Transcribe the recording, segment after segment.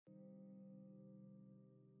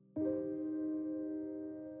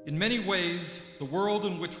In many ways, the world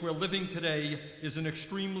in which we're living today is an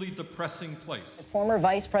extremely depressing place. Former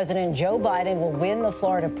Vice President Joe Biden will win the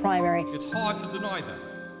Florida primary. It's hard to deny that,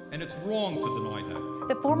 and it's wrong to deny that.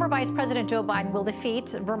 The former Vice President Joe Biden will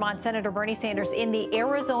defeat Vermont Senator Bernie Sanders in the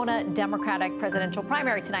Arizona Democratic presidential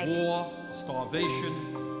primary tonight. War,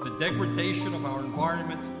 starvation, the degradation of our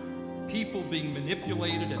environment, people being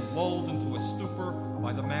manipulated and lulled into a stupor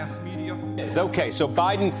by the mass media. It's okay. So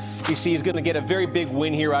Biden, you see, is going to get a very big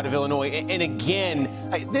win here out of Illinois. And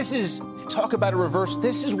again, this is, talk about a reverse.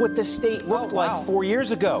 This is what the state looked like 4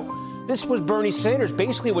 years ago. This was Bernie Sanders.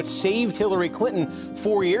 Basically, what saved Hillary Clinton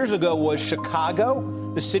 4 years ago was Chicago,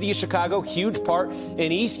 the city of Chicago, huge part, and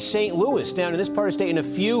East St. Louis, down in this part of the state, and a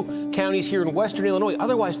few counties here in western Illinois.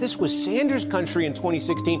 Otherwise, this was Sanders' country in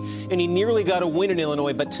 2016, and he nearly got a win in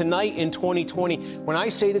Illinois. But tonight in 2020, when I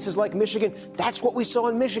say this is like Michigan, that's what we saw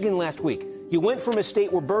in Michigan last week. You went from a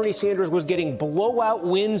state where Bernie Sanders was getting blowout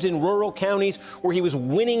wins in rural counties, where he was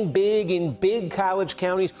winning big in big college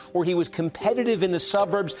counties, where he was competitive in the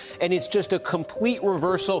suburbs, and it's just a complete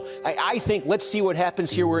reversal. I think, let's see what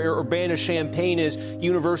happens here where Urbana-Champaign is,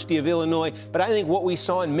 University of Illinois. But I think what we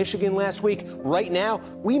saw in Michigan last week, right now,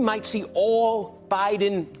 we might see all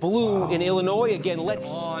Biden blue in Illinois again.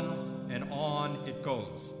 On and on it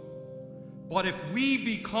goes. But if we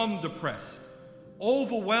become depressed,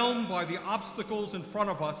 overwhelmed by the obstacles in front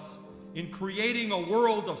of us in creating a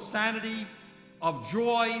world of sanity, of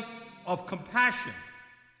joy, of compassion,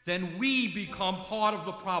 then we become part of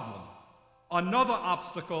the problem, another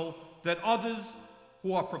obstacle that others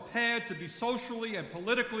who are prepared to be socially and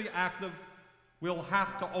politically active will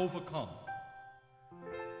have to overcome.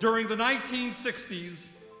 During the 1960s,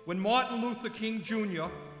 when Martin Luther King Jr.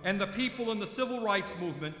 and the people in the civil rights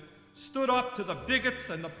movement stood up to the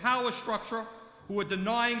bigots and the power structure who were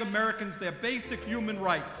denying Americans their basic human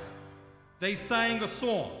rights, they sang a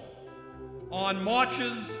song on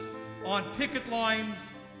marches, on picket lines,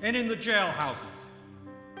 and in the jailhouses.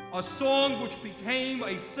 A song which became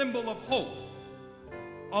a symbol of hope,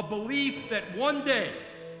 a belief that one day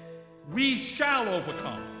we shall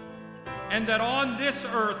overcome, and that on this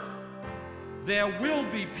earth there will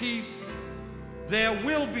be peace, there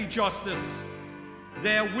will be justice,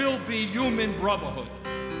 there will be human brotherhood.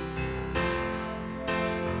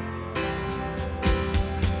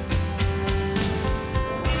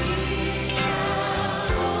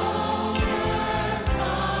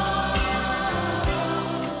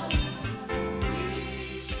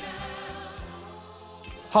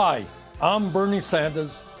 Hi, I'm Bernie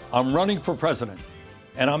Sanders. I'm running for president,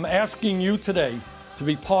 and I'm asking you today to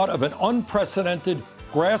be part of an unprecedented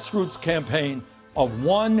grassroots campaign of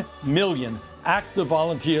 1 million active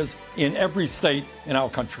volunteers in every state in our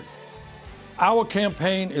country. Our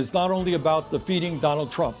campaign is not only about defeating Donald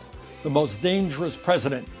Trump, the most dangerous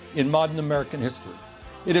president in modern American history.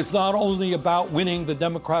 It is not only about winning the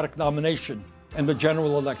Democratic nomination and the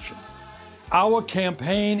general election. Our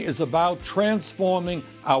campaign is about transforming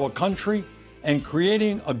our country and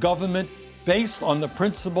creating a government based on the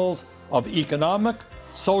principles of economic,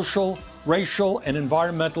 social, racial, and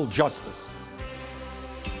environmental justice.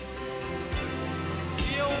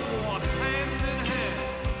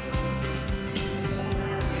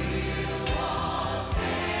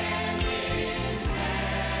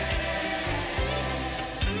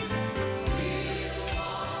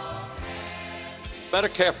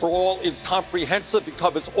 Medicare for All is comprehensive. It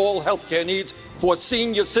covers all health care needs for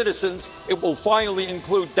senior citizens. It will finally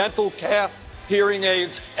include dental care, hearing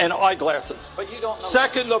aids, and eyeglasses. But you don't know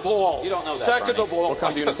Second that. of all. You don't know that, Second Bernie. of all. We'll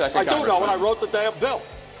come to you in a second, I do know, Congressman. and I wrote the damn bill.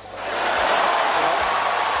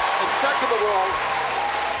 And second of all.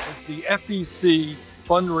 As the FEC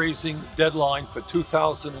fundraising deadline for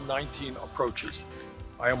 2019 approaches,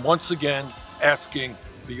 I am once again asking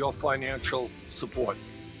for your financial support.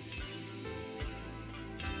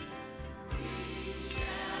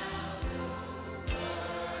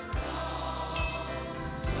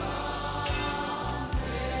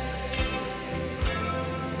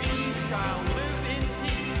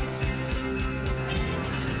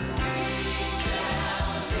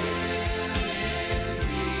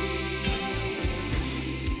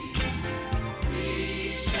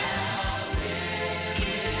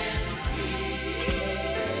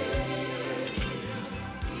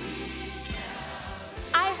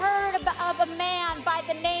 of a man by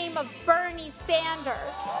the name of Bernie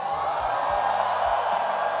Sanders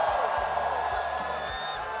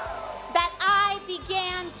that I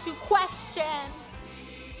began to question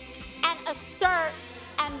and assert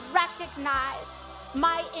and recognize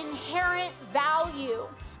my inherent value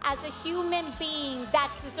as a human being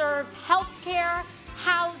that deserves health care,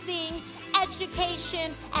 housing,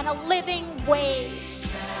 education, and a living wage.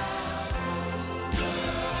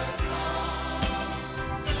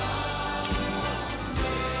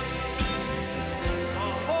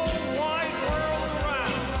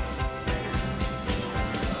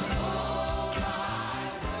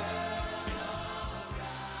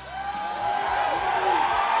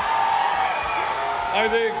 I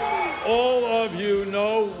think all of you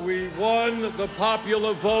know we won the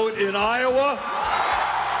popular vote in Iowa.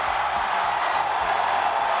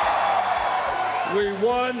 We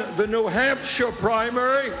won the New Hampshire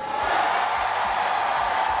primary.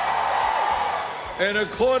 And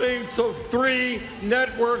according to 3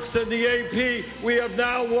 networks in the AP, we have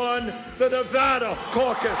now won the Nevada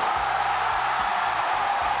caucus.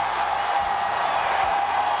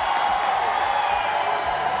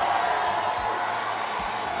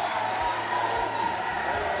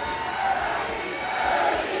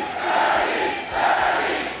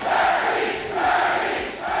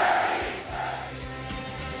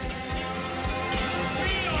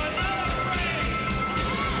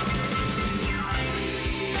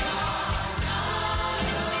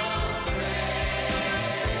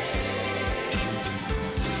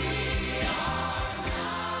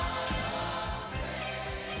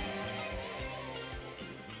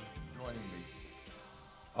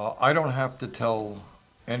 I don't have to tell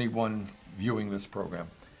anyone viewing this program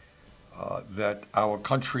that our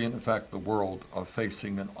country, and in fact the world, are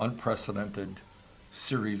facing an unprecedented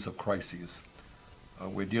series of crises.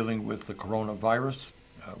 We're dealing with the coronavirus,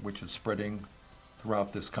 which is spreading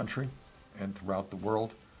throughout this country and throughout the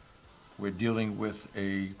world. We're dealing with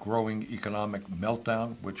a growing economic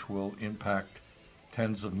meltdown, which will impact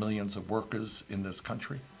tens of millions of workers in this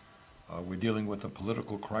country. We're dealing with a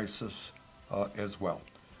political crisis as well.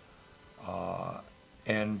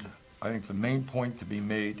 And I think the main point to be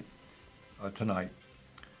made tonight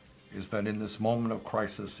is that in this moment of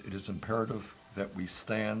crisis, it is imperative that we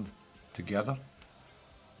stand together,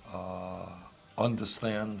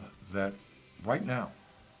 understand that right now,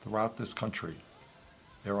 throughout this country,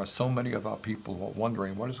 there are so many of our people who are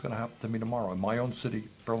wondering what is going to happen to me tomorrow. In my own city,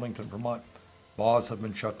 Burlington, Vermont, bars have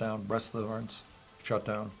been shut down, restaurants shut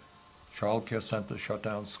down, child care centers shut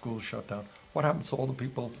down, schools shut down. What happens to all the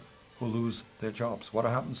people who lose their jobs? What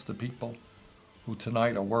happens to people who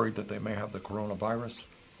tonight are worried that they may have the coronavirus,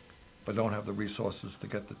 but don't have the resources to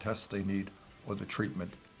get the tests they need or the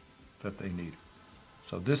treatment that they need?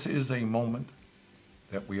 So this is a moment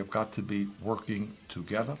that we have got to be working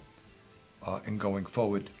together and going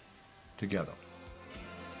forward together.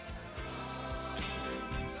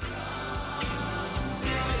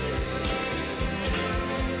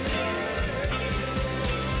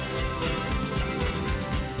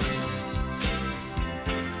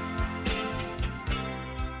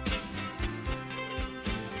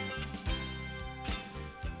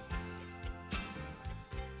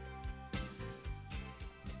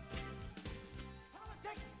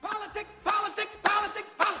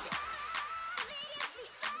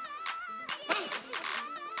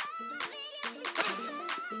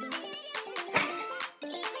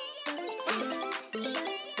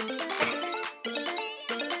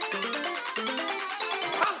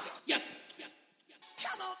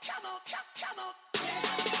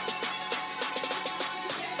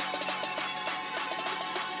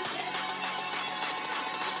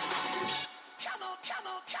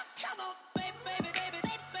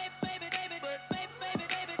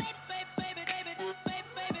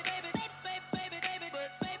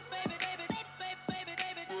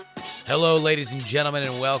 Hello, ladies and gentlemen,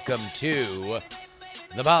 and welcome to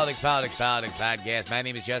the Politics Podcast. My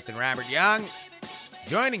name is Justin Robert Young,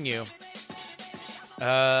 joining you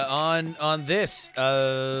on this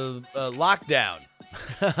lockdown.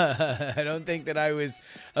 I don't think that I was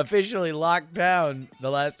officially locked down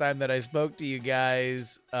the last time that I spoke to you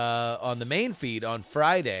guys on the main feed on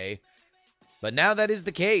Friday, but now that is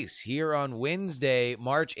the case. Here on Wednesday,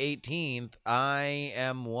 March 18th, I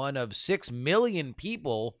am one of 6 million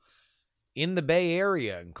people in the Bay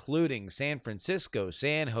Area, including San Francisco,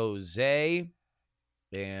 San Jose,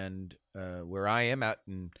 and where I am out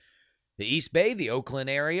in the East Bay, the Oakland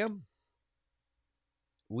area.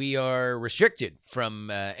 We are restricted from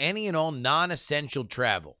any and all non-essential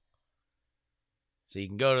travel. So you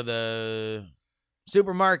can go to the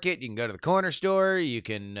supermarket, you can go to the corner store, you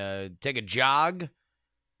can take a jog.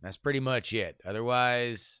 That's pretty much it.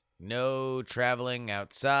 Otherwise, no traveling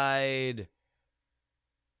outside.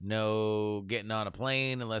 No getting on a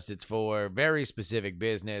plane unless it's for very specific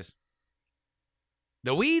business.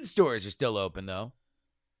 The weed stores are still open, though.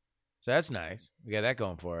 So that's nice. We got that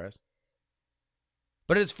going for us.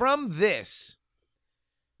 But it's from this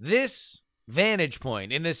this vantage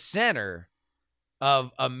point in the center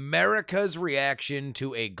of America's reaction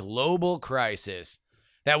to a global crisis,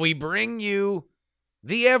 that we bring you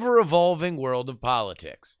the ever-evolving world of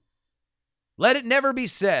politics. Let it never be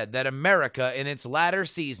said that America in its latter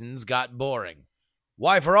seasons got boring.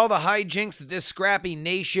 Why, for all the hijinks that this scrappy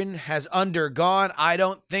nation has undergone, I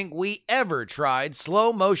don't think we ever tried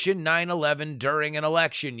slow-motion 9/11 during an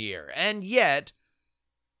election year. And yet,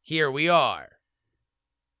 here we are.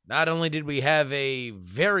 Not only did we have a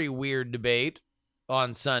very weird debate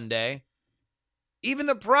on Sunday, even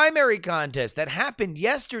the primary contest that happened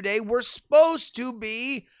yesterday were supposed to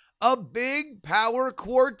be a big power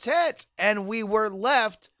quartet, and we were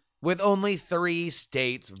left with only 3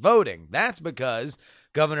 states voting. That's because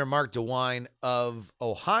Governor Mark DeWine of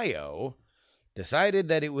Ohio decided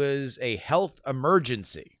that it was a health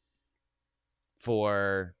emergency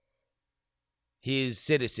for his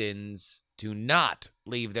citizens to not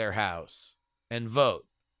leave their house and vote.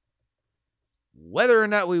 Whether or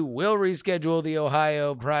not we will reschedule the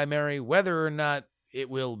Ohio primary, whether or not it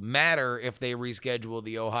will matter if they reschedule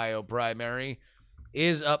the Ohio primary,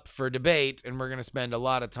 is up for debate, and we're going to spend a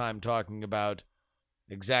lot of time talking about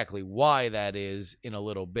exactly why that is in a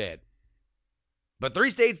little bit. But 3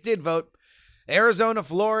 states did vote: Arizona,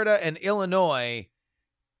 Florida, and Illinois.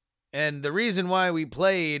 And the reason why we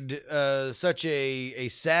played such a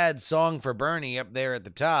sad song for Bernie up there at the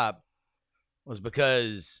top was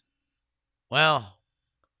because, well,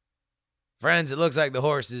 friends, it looks like the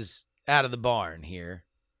horse is out of the barn here.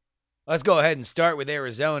 Let's go ahead and start with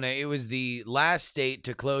Arizona. It was the last state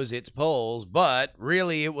to close its polls, but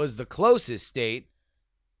really it was the closest state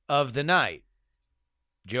of the night.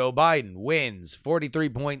 Joe Biden wins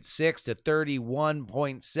 43.6 to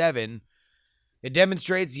 31.7. It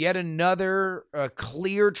demonstrates yet another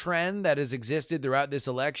clear trend that has existed throughout this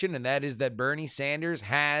election, and that is that Bernie Sanders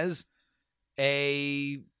has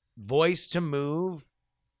a voice to move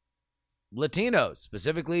Latinos,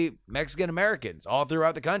 specifically Mexican Americans, all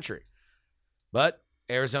throughout the country. But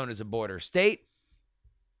Arizona is a border state.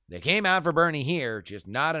 They came out for Bernie here, just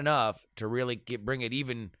not enough to really bring it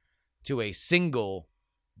even to a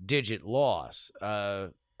single-digit loss.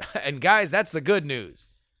 And guys, that's the good news.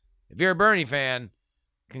 If you're a Bernie fan,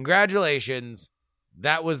 congratulations.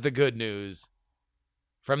 That was the good news.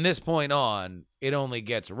 From this point on, it only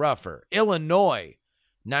gets rougher. Illinois,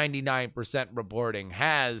 99% reporting,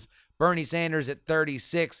 has Bernie Sanders at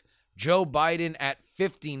 36, Joe Biden at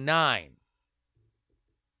 59.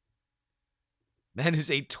 That is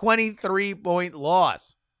a 23-point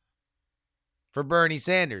loss for Bernie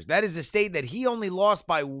Sanders. That is a state that he only lost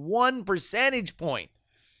by 1 percentage point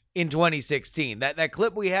in 2016. That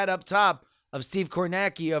clip we had up top of Steve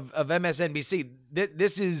Kornacki of MSNBC,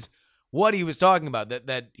 this is what he was talking about,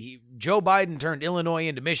 that Joe Biden turned Illinois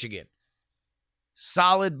into Michigan.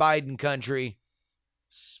 Solid Biden country.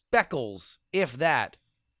 Speckles, if that,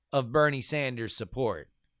 of Bernie Sanders support.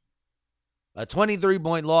 A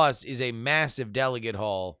 23-point loss is a massive delegate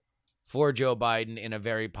haul for Joe Biden in a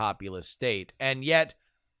very populous state. And yet,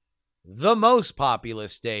 the most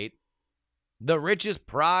populous state, the richest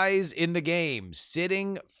prize in the game,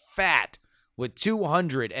 sitting fat with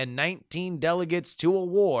 219 delegates to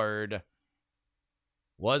award,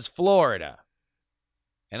 was Florida.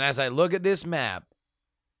 And as I look at this map,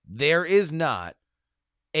 there is not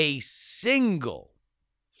a single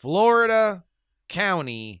Florida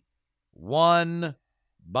county won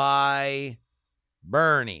by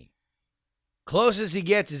Bernie. Closest he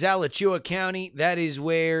gets is Alachua County. That is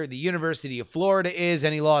where the University of Florida is,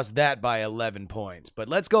 and he lost that by 11 points. But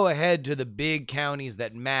let's go ahead to the big counties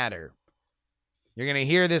that matter. You're going to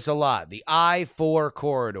hear this a lot. The I-4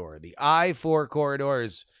 corridor. The I-4 corridor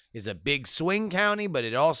is a big swing county, but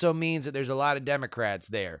it also means that there's a lot of Democrats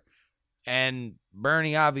there. And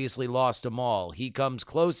Bernie obviously lost them all. He comes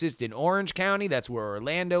closest in Orange County. That's where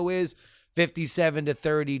Orlando is, 57 to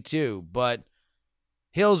 32. But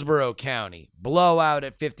Hillsborough County, blowout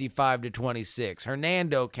at 55 to 26.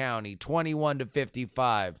 Hernando County, 21 to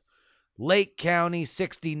 55. Lake County,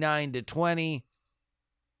 69 to 20.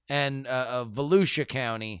 And Volusia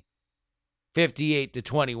County, 58 to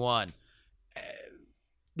 21.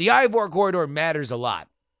 The I-4 corridor matters a lot,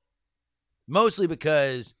 mostly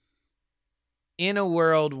because in a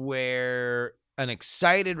world where an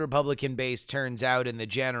excited Republican base turns out in the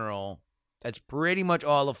general, that's pretty much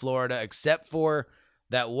all of Florida, except for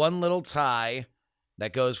that one little tie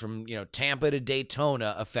that goes from, Tampa to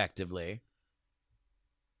Daytona, effectively.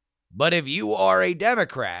 But if you are a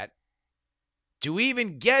Democrat, to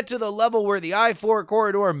even get to the level where the I-4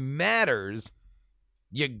 corridor matters,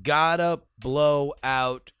 you gotta blow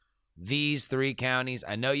out these 3 counties.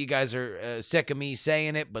 I know you guys are sick of me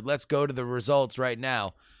saying it, but let's go to the results right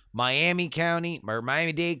now.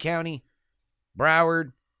 Miami-Dade County,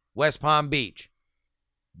 Broward, West Palm Beach.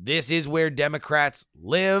 This is where Democrats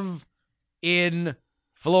live in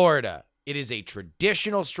Florida. It is a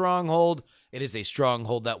traditional stronghold. It is a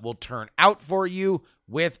stronghold that will turn out for you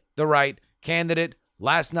with the right candidate.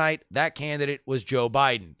 Last night, that candidate was Joe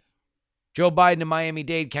Biden. Joe Biden in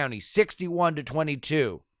Miami-Dade County,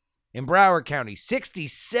 61-22. In Broward County,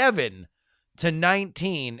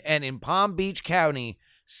 67-19. And in Palm Beach County,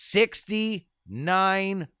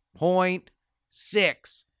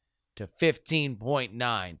 69.6 to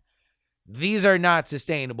 15.9. These are not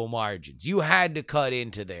sustainable margins. You had to cut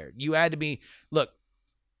into there. You had to be, look,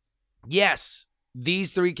 yes,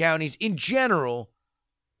 these 3 counties in general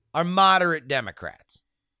are moderate Democrats.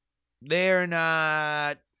 They're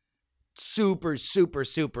not super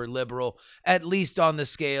liberal, at least on the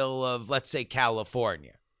scale of, let's say,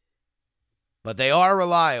 California. But they are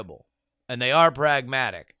reliable and they are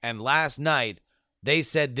pragmatic. And last night, they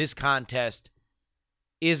said this contest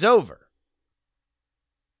is over.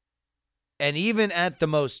 And even at the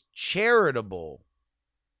most charitable,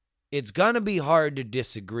 it's going to be hard to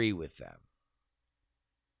disagree with them.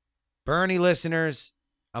 Bernie listeners,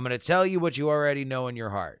 I'm going to tell you what you already know in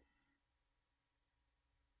your heart.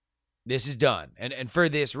 This is done. And for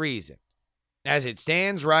this reason. As it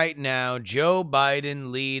stands right now, Joe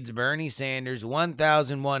Biden leads Bernie Sanders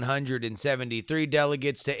 1,173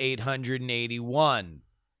 delegates to 881.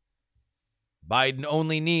 Biden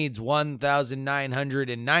only needs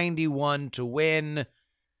 1,991 to win.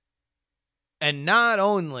 And not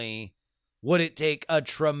only would it take a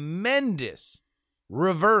tremendous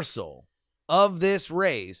reversal of this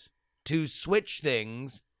race to switch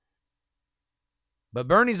things, but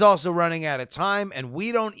Bernie's also running out of time, and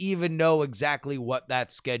we don't even know exactly what that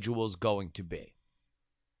schedule is going to be.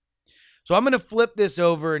 So I'm going to flip this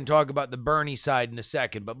over and talk about the Bernie side in a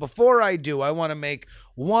second. But before I do, I want to make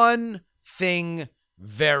one thing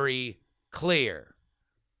very clear.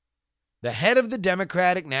 The head of the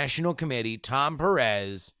Democratic National Committee, Tom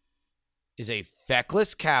Perez, is a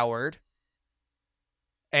feckless coward,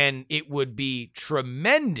 and it would be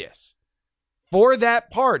tremendous for that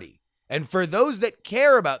party and for those that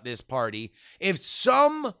care about this party if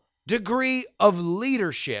some degree of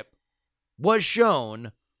leadership was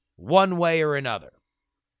shown one way or another.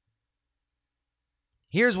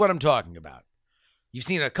 Here's what I'm talking about. You've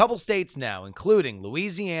seen a couple states now, including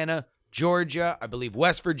Louisiana, Georgia, I believe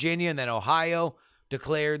West Virginia, and then Ohio,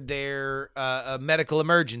 declared their medical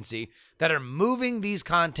emergency, that are moving these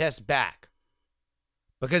contests back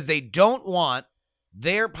because they don't want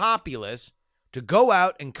their populace to go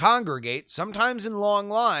out and congregate, sometimes in long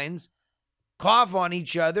lines, cough on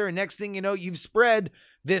each other, and next thing you know, you've spread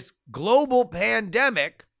this global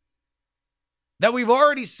pandemic that we've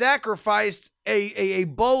already sacrificed a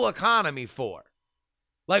bull economy for.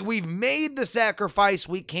 Like, we've made the sacrifice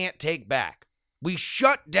we can't take back. We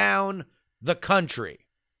shut down the country.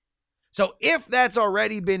 So if that's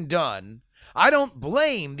already been done, I don't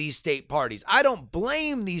blame these state parties. I don't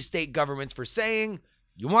blame these state governments for saying,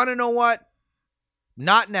 you want to know what?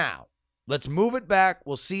 Not now. Let's move it back.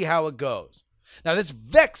 We'll see how it goes. Now, this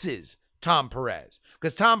vexes Tom Perez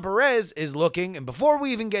because Tom Perez is looking, and before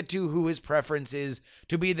we even get to who his preference is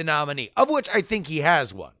to be the nominee, of which I think he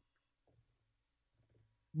has one.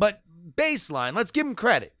 But baseline, let's give him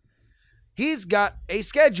credit. He's got a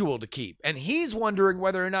schedule to keep, and he's wondering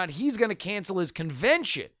whether or not he's going to cancel his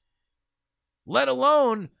convention, let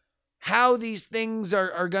alone how these things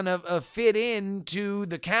are going to fit into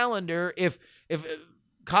the calendar. If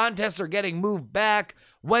contests are getting moved back,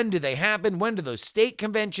 when do they happen? When do those state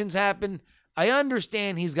conventions happen? I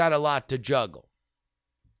understand he's got a lot to juggle.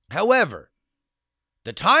 However,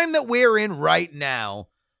 the time that we're in right now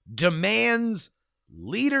demands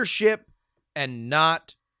leadership and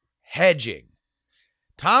not hedging.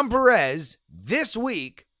 Tom Perez this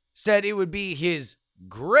week said it would be his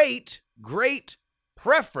great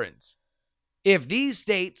preference if these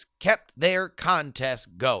states kept their contests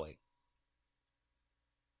going.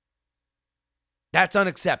 That's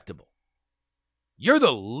unacceptable. You're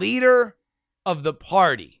the leader of the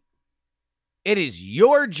party. It is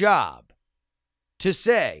your job to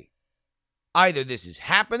say either this is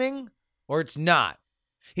happening or it's not.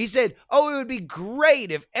 He said, it would be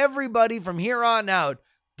great if everybody from here on out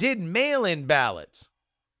did mail-in ballots.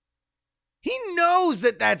 He knows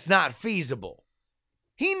that that's not feasible.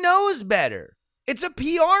 He knows better. It's a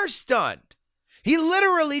PR stunt. He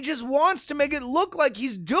literally just wants to make it look like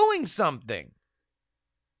he's doing something.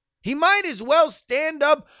 He might as well stand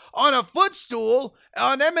up on a footstool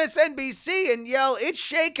on MSNBC and yell, "It's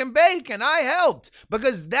shake and bake, and I helped,"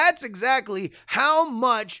 because that's exactly how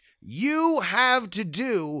much you have to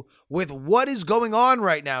do with what is going on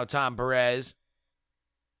right now, Tom Perez.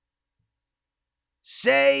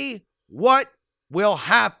 Say what will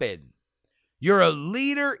happen. You're a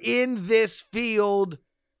leader in this field.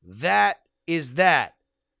 That is that.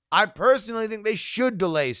 I personally think they should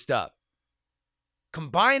delay stuff.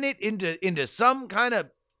 Combine it into some kind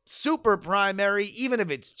of super primary, even if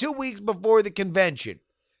it's 2 weeks before the convention.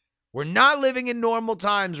 We're not living in normal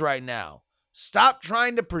times right now. Stop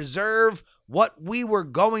trying to preserve what we were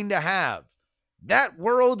going to have. That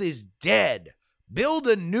world is dead. Build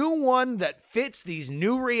a new one that fits these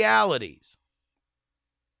new realities.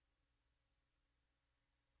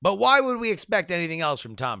 But why would we expect anything else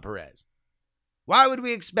from Tom Perez? Why would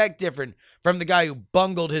we expect different from the guy who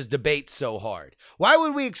bungled his debates so hard? Why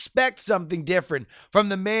would we expect something different from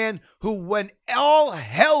the man who, when all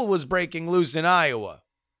hell was breaking loose in Iowa,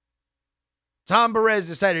 Tom Perez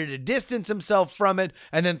decided to distance himself from it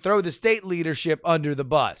and then throw the state leadership under the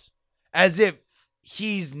bus, as if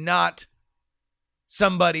he's not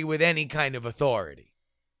somebody with any kind of authority?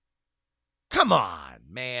 Come on,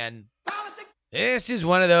 man. This is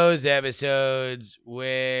one of those episodes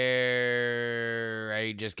where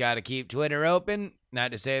I just got to keep Twitter open.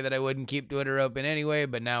 Not to say that I wouldn't keep Twitter open anyway,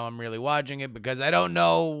 but now I'm really watching it because I don't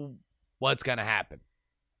know what's going to happen.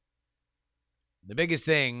 The biggest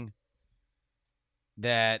thing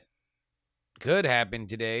that could happen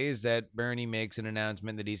today is that Bernie makes an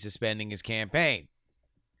announcement that he's suspending his campaign.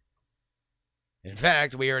 In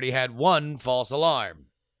fact, we already had one false alarm.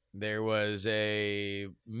 There was a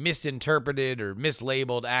misinterpreted or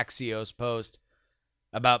mislabeled Axios post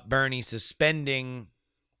about Bernie suspending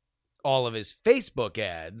all of his Facebook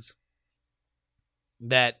ads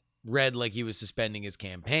that read like he was suspending his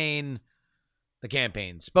campaign. The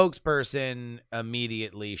campaign spokesperson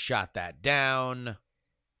immediately shot that down.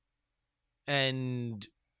 And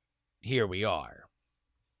here we are.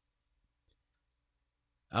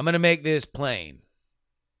 I'm going to make this plain.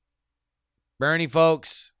 Bernie,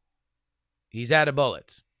 folks, he's out of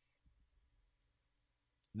bullets.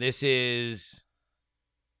 This is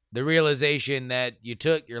the realization that you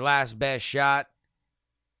took your last best shot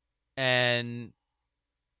and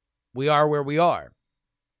we are where we are.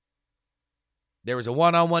 There was a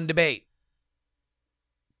one-on-one debate.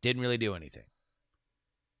 Didn't really do anything.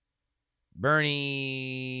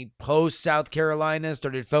 Bernie, post-South Carolina,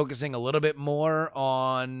 started focusing a little bit more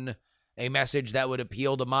on a message that would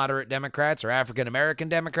appeal to moderate Democrats or African-American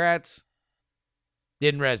Democrats.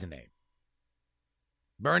 Didn't resonate.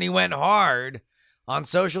 Bernie went hard on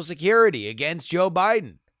Social Security against Joe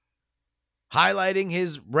Biden, highlighting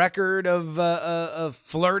his record of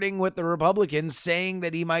flirting with the Republicans, saying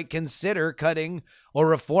that he might consider cutting or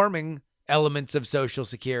reforming elements of Social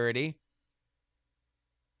Security.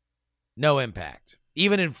 No impact.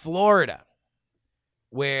 Even in Florida,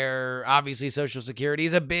 where obviously Social Security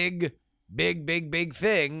is a big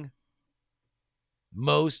thing,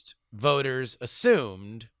 most voters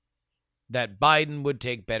assumed that Biden would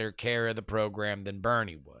take better care of the program than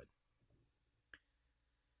Bernie would.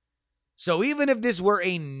 So even if this were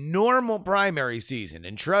a normal primary season,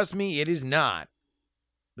 and trust me, it is not,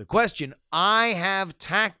 the question I have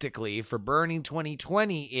tactically for Bernie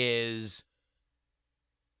 2020 is,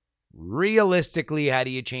 realistically, how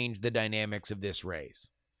do you change the dynamics of this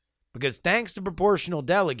race? Because thanks to proportional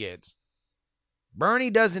delegates, Bernie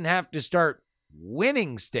doesn't have to start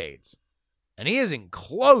winning states. And he isn't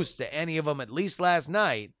close to any of them, at least last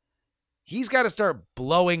night. He's got to start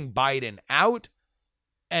blowing Biden out.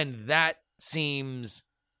 And that seems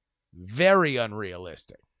very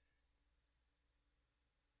unrealistic.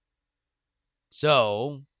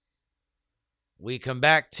 So we come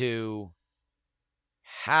back to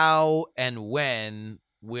how and when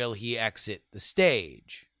will he exit the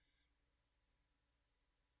stage?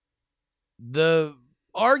 The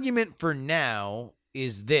argument for now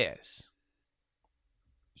is this.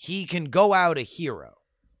 He can go out a hero.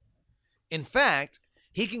 In fact,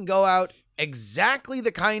 he can go out exactly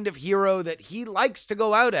the kind of hero that he likes to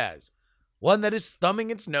go out as, one that is thumbing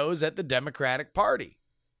its nose at the Democratic Party.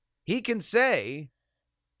 He can say,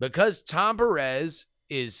 because Tom Perez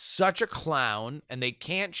is such a clown and they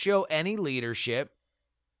can't show any leadership,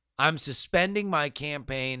 I'm suspending my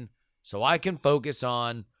campaign so I can focus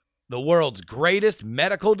on the world's greatest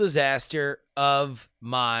medical disaster of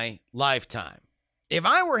my lifetime. If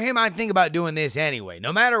I were him, I'd think about doing this anyway,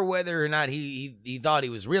 no matter whether or not he thought he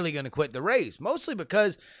was really going to quit the race, mostly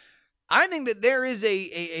because I think that there is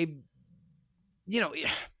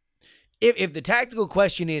if the tactical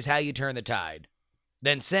question is how you turn the tide,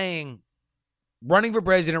 then saying running for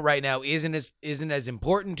president right now isn't as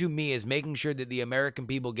important to me as making sure that the American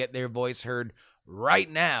people get their voice heard right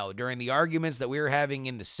now during the arguments that we're having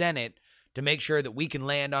in the Senate to make sure that we can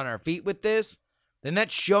land on our feet with this, then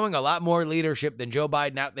that's showing a lot more leadership than Joe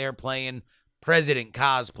Biden out there playing president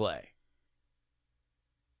cosplay.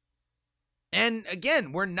 And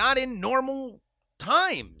again, we're not in normal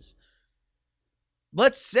times.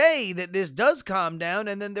 Let's say that this does calm down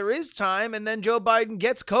and then there is time and then Joe Biden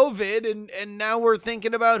gets COVID and now we're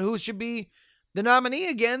thinking about who should be the nominee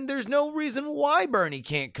again. There's no reason why Bernie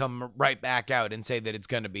can't come right back out and say that it's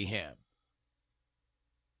going to be him.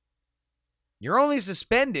 You're only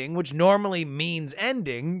suspending, which normally means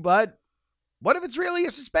ending, but what if it's really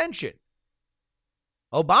a suspension?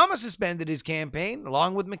 Obama suspended his campaign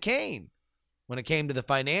along with McCain when it came to the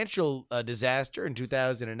financial disaster in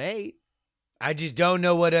 2008. I just don't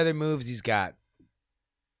know what other moves he's got.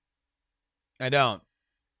 I don't.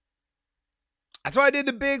 That's why I did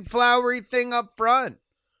the big flowery thing up front.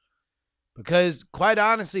 Because quite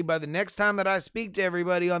honestly, by the next time that I speak to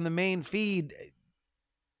everybody on the main feed,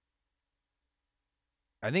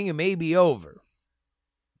 I think it may be over.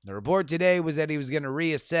 The report today was that he was going to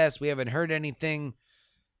reassess. We haven't heard anything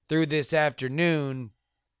through this afternoon.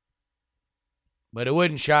 But it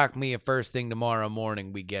wouldn't shock me if first thing tomorrow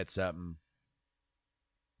morning we get something.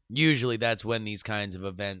 Usually that's when these kinds of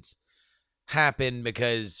events happen,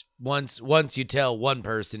 because once you tell one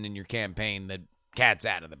person in your campaign, the cat's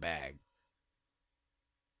out of the bag.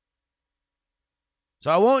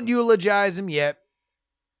 So I won't eulogize him yet.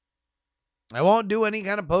 I won't do any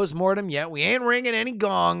kind of post-mortem yet. We ain't ringing any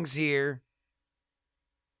gongs here.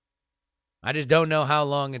 I just don't know how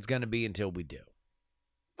long it's going to be until we do.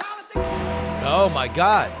 Oh, my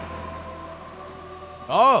God.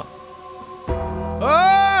 Oh.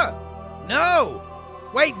 Oh! No!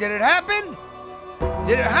 Wait, did it happen?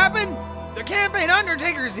 Did it happen? The campaign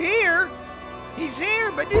Undertaker's here. He's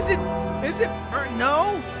here, but is it,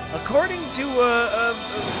 no? According to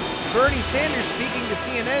Bernie Sanders speaking to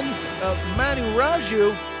CNN's Manu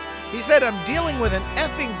Raju, he said, I'm dealing with an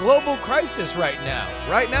effing global crisis right now.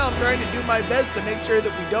 Right now, I'm trying to do my best to make sure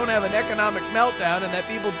that we don't have an economic meltdown and that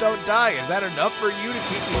people don't die. Is that enough for you to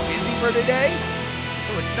keep me busy for today?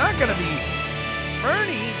 So it's not going to be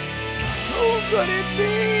Bernie. Who could it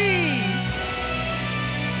be?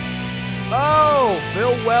 Oh,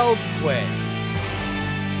 Bill Weld quit.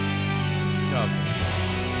 Okay.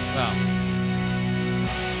 Well,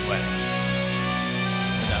 whatever.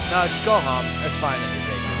 No, just go home. That's fine, Undertaker.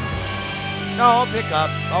 No, I'll pick up.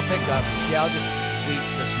 Yeah, I'll just sweep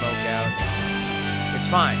the smoke out. It's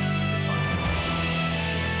fine. It's fine.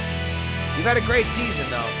 You've had a great season,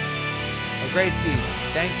 though. A great season.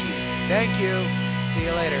 Thank you. Thank you. See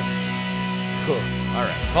you later. Cool. All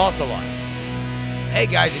right. False alarm. Hey,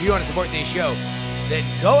 guys, if you want to support this show, then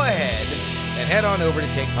go ahead and head on over to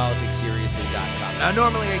TakePoliticsSeriously.com. Now,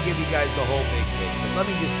 normally I give you guys the whole big pitch, but let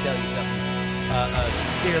me just tell you something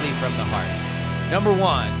sincerely from the heart. Number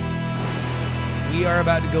one, we are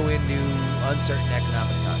about to go into uncertain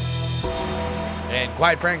economic times. And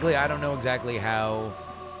quite frankly, I don't know exactly how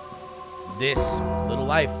this little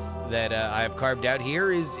life that I have carved out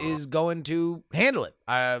here is going to handle it.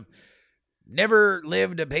 I've never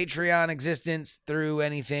lived a Patreon existence through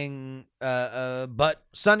anything but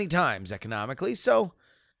sunny times economically, so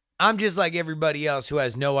I'm just like everybody else who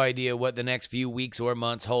has no idea what the next few weeks or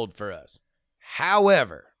months hold for us.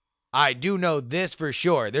 However, I do know this for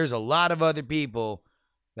sure. There's a lot of other people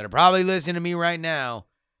that are probably listening to me right now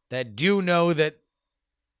that do know that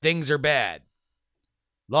things are bad.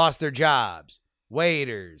 Lost their jobs,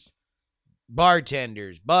 waiters,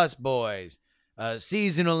 bartenders, busboys,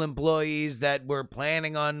 seasonal employees that were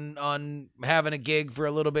planning on having a gig for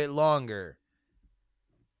a little bit longer.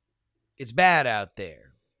 It's bad out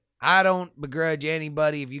there. I don't begrudge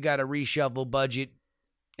anybody if you got a reshuffle budget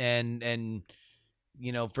and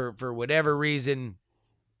you know, for whatever reason,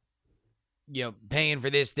 you know, paying for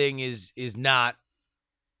this thing is not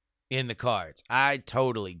in the cards. I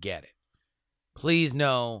totally get it. Please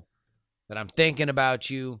know that I'm thinking about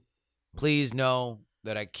you. Please know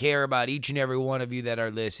that I care about each and every one of you that are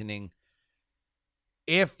listening.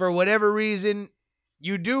 If for whatever reason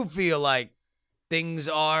you do feel like things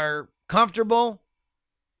are comfortable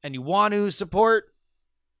and you want to support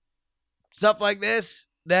stuff like this,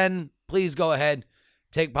 then please go ahead,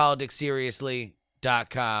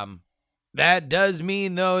 TakePoliticsSeriously.com. That does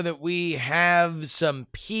mean, though, that we have some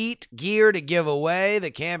Pete gear to give away. The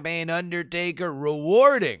Campaign Undertaker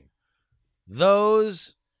rewarding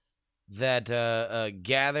those that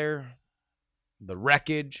gather the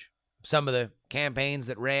wreckage some of the campaigns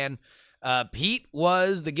that ran. Pete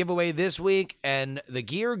was the giveaway this week, and the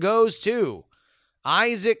gear goes to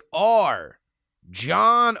Isaac R.,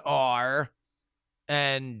 John R.,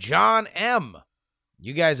 and John M.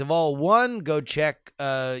 You guys have all won. Go check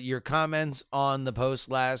your comments on the post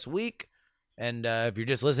last week. And if you're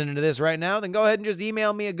just listening to this right now, then go ahead and just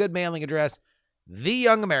email me a good mailing address,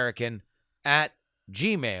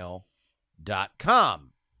 theyoungamerican@gmail.com.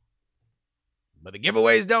 But the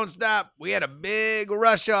giveaways don't stop. We had a big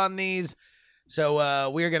rush on these. So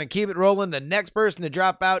we're going to keep it rolling. The next person to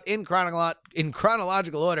drop out in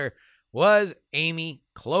chronological order was Amy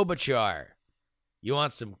Klobuchar. You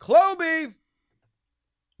want some Kloby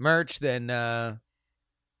merch, then go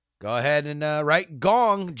ahead and write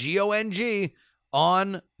GONG, G-O-N-G,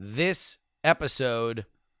 on this episode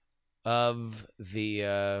of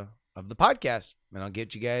the podcast. And I'll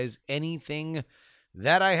get you guys anything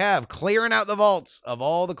that I have, clearing out the vaults of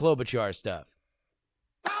all the Klobuchar stuff.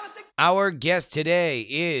 Our guest today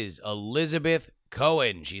is Elizabeth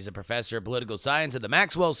Cohen. She's a professor of political science at the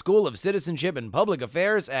Maxwell School of Citizenship and Public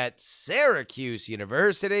Affairs at Syracuse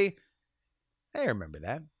University. I remember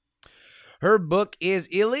that. Her book is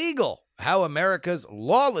Illegal: How America's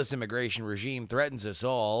Lawless Immigration Regime Threatens Us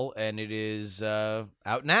All, and it is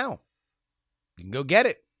out now. You can go get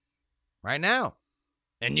it right now.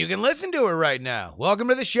 And you can listen to it right now. Welcome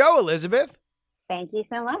to the show, Elizabeth. Thank you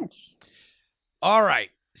so much. All right.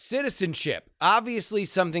 Citizenship, obviously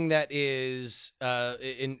something that is,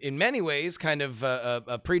 in many ways, kind of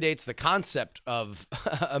predates the concept of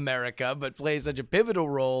America, but plays such a pivotal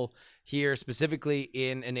role here, specifically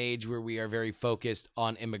in an age where we are very focused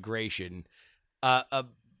on immigration. I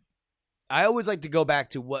always like to go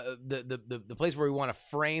back to what the place where we want to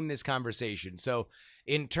frame this conversation. So,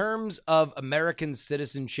 in terms of American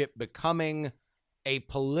citizenship becoming a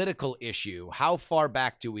political issue, how far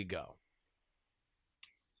back do we go?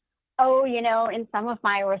 Oh, in some of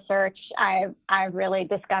my research, I've really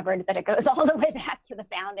discovered that it goes all the way back to the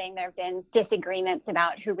founding. There have been disagreements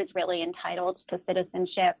about who was really entitled to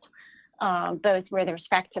citizenship, both with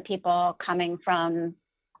respect to people coming from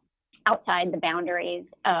outside the boundaries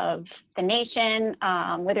of the nation,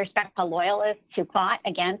 with respect to loyalists who fought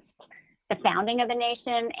against the founding of the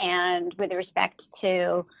nation, and with respect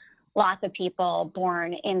to lots of people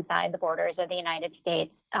born inside the borders of the United States,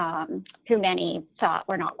 who many thought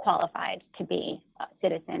were not qualified to be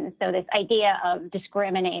citizens. So this idea of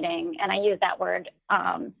discriminating, and I use that word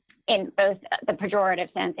in both the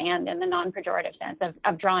pejorative sense and in the non-pejorative sense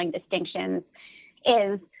of drawing distinctions,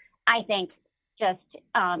 is, I think, just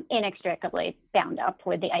inextricably bound up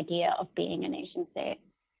with the idea of being a nation state.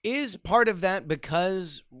 Is part of that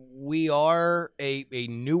because we are a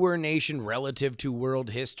newer nation relative to world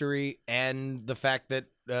history, and the fact that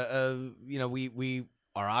we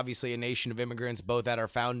are obviously a nation of immigrants, both at our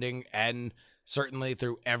founding and certainly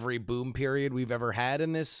through every boom period we've ever had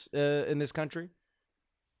in this country?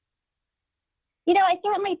 I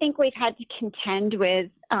certainly think we've had to contend with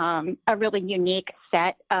a really unique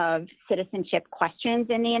set of citizenship questions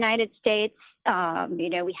in the United States.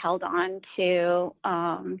 We held on to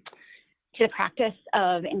the practice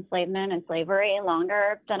of enslavement and slavery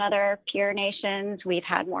longer than other peer nations. We've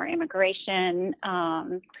had more immigration.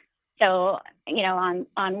 So, on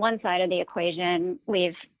one side of the equation,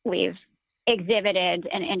 we've exhibited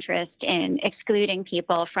an interest in excluding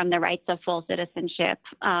people from the rights of full citizenship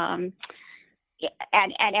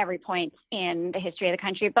at every point in the history of the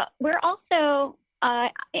country. But we're also,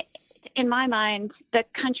 in my mind, the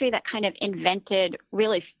country that kind of invented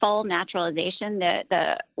really full naturalization,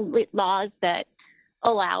 the laws that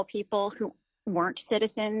allow people who weren't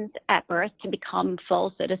citizens at birth to become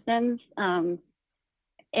full citizens.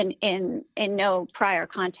 In no prior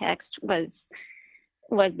context was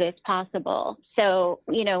this possible. So,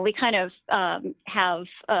 we kind of have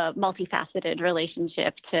a multifaceted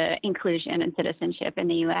relationship to inclusion and citizenship in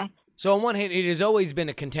the U.S. So on one hand, it has always been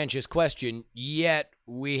a contentious question, yet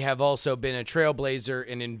we have also been a trailblazer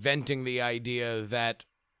in inventing the idea that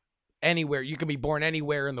you can be born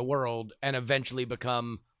anywhere in the world and eventually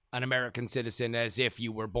become an American citizen as if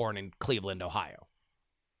you were born in Cleveland, Ohio.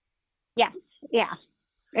 Yes, yeah.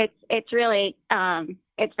 It's really,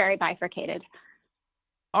 it's very bifurcated.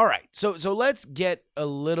 All right, so let's get a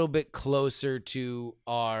little bit closer to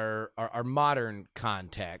our modern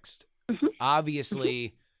context. Mm-hmm.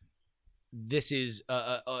 Obviously, this is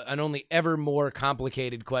an only ever more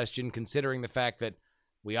complicated question, considering the fact that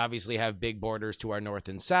we obviously have big borders to our north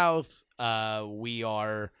and south. We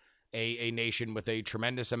are a nation with a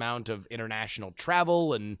tremendous amount of international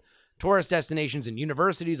travel and tourist destinations and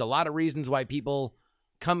universities. A lot of reasons why people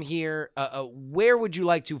come here, where would you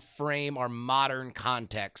like to frame our modern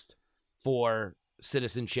context for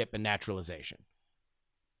citizenship and naturalization?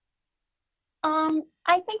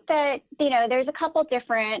 I think that, there's a couple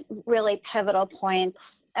different really pivotal points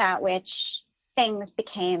at which things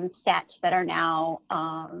became set that are now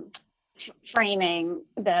framing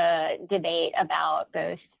the debate about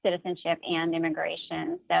both citizenship and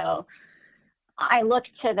immigration. So I look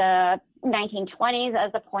to the 1920s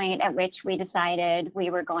as a point at which we decided we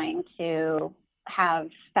were going to have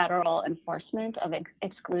federal enforcement of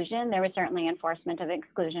exclusion. There was certainly enforcement of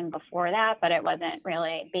exclusion before that, but it wasn't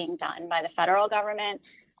really being done by the federal government.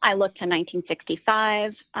 I look to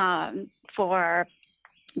 1965 for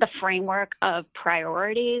the framework of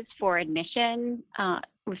priorities for admission.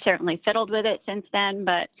 We've certainly fiddled with it since then,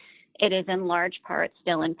 but it is in large part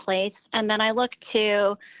still in place. And then I look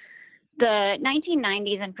to the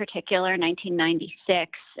 1990s, in particular,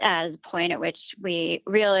 1996, as a point at which we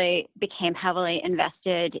really became heavily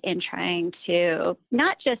invested in trying to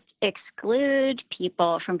not just exclude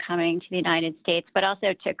people from coming to the United States, but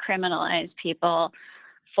also to criminalize people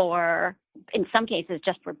for, in some cases,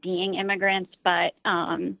 just for being immigrants, but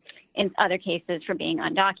in other cases for being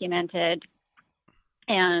undocumented.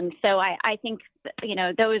 And so I think,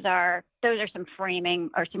 those are some framing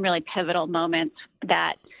or some really pivotal moments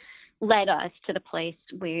that led us to the place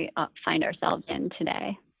we find ourselves in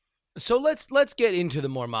today. So let's get into the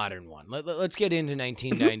more modern one. Let's get into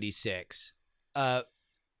 1996.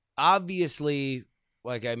 Obviously,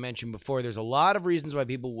 like I mentioned before, there's a lot of reasons why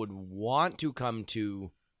people would want to come to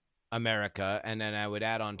America. And then I would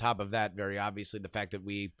add on top of that, very obviously, the fact that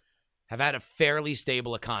we have had a fairly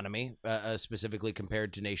stable economy, specifically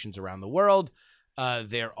compared to nations around the world.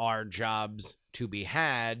 There are jobs to be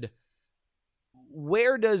had.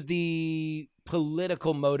 Where does the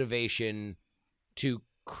political motivation to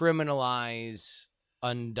criminalize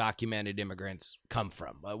undocumented immigrants come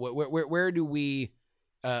from? Where do we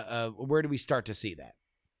start to see that?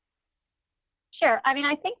 Sure. I mean,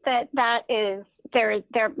 I think that is there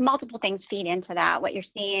are multiple things feed into that. What you're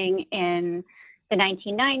seeing in the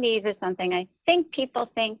 1990s is something I think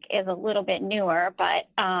people think is a little bit newer, but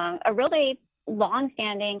a really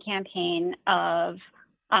long-standing campaign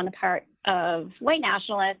on the part of white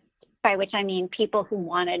nationalists, by which I mean people who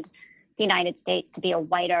wanted the United States to be a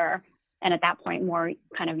whiter and at that point more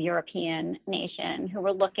kind of European nation, who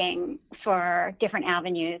were looking for different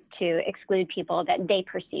avenues to exclude people that they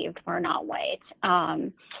perceived were not white.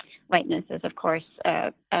 Whiteness is, of course,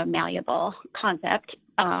 a malleable concept.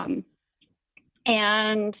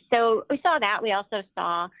 And so we saw that. We also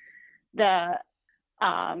saw the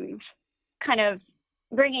kind of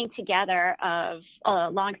bringing together of a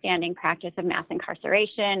longstanding practice of mass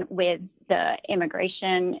incarceration with the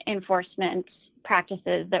immigration enforcement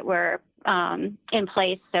practices that were in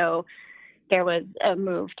place. So there was a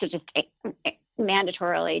move to just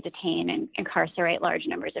mandatorily detain and incarcerate large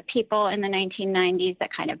numbers of people in the 1990s that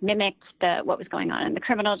kind of mimicked what was going on in the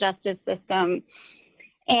criminal justice system.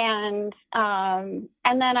 And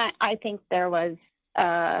then I think there was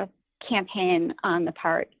a campaign on the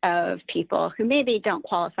part of people who maybe don't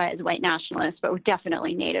qualify as white nationalists, but were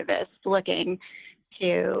definitely nativists, looking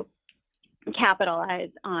to capitalize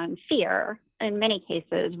on fear, in many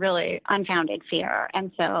cases, really unfounded fear.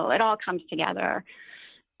 And so it all comes together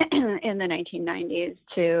in the 1990s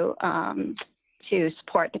to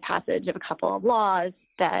support the passage of a couple of laws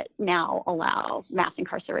that now allow mass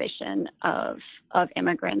incarceration of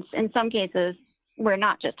immigrants. In some cases, we're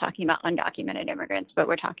not just talking about undocumented immigrants, but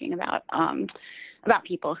we're talking about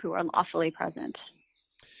people who are lawfully present.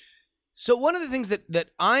 So one of the things that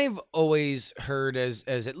I've always heard as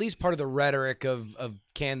at least part of the rhetoric of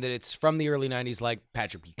candidates from the early 90s, like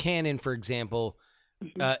Patrick Buchanan, for example,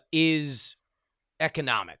 is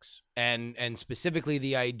economics, and specifically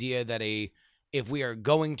the idea that if we are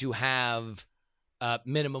going to have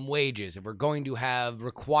minimum wages, if we're going to have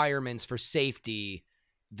requirements for safety,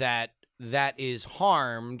 that is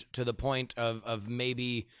harmed to the point of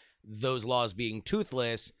maybe those laws being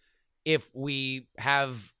toothless if we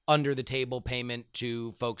have under the table payment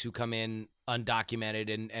to folks who come in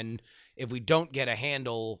undocumented, and if we don't get a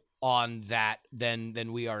handle on that,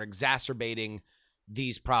 then we are exacerbating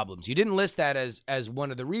these problems. You didn't list that as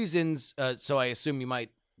one of the reasons, so I assume you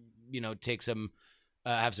might take some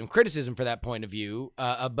have some criticism for that point of view,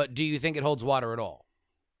 but do you think it holds water at all?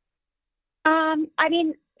 I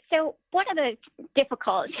mean, so one of the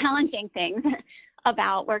difficult, challenging things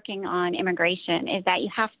about working on immigration is that you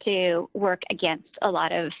have to work against a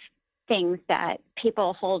lot of things that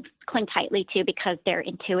people cling tightly to because they're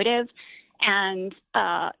intuitive. And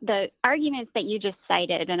the arguments that you just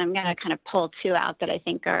cited, and I'm going to kind of pull two out that I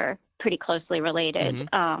think are pretty closely related,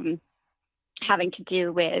 having to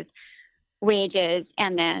do with wages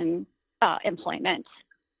and then employment.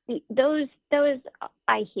 Those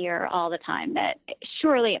I hear all the time, that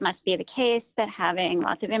surely it must be the case that having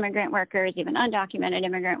lots of immigrant workers, even undocumented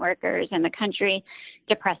immigrant workers in the country,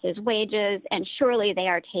 depresses wages, and surely they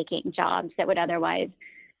are taking jobs that would otherwise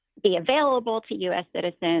be available to U.S.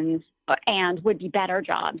 citizens and would be better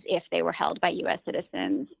jobs if they were held by U.S.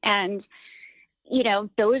 citizens. And, you know,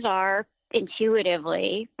 those are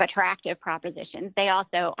intuitively attractive propositions. They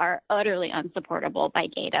also are utterly unsupportable by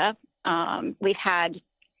data. We've had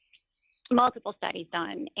multiple studies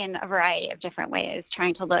done in a variety of different ways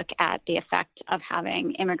trying to look at the effect of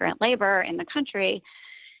having immigrant labor in the country.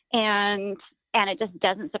 And it just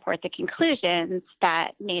doesn't support the conclusions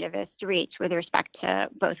that nativists reach with respect to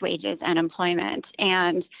both wages and employment.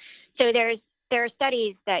 And so there are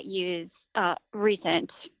studies that use recent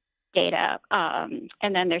data,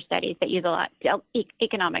 and then there's studies that use a lot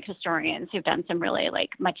economic historians who've done some really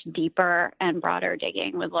much deeper and broader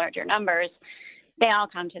digging with larger numbers. They all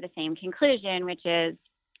come to the same conclusion, which is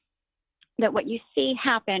that what you see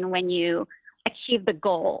happen when you achieve the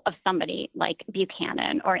goal of somebody like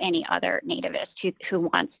Buchanan or any other nativist who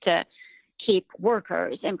wants to keep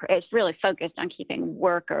workers, and is really focused on keeping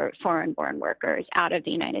foreign-born workers out of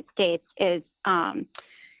the United States, is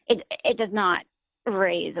it does not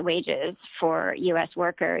raise wages for U.S.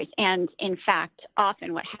 workers. And in fact,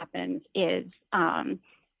 often what happens is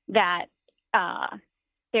that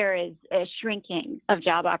there is a shrinking of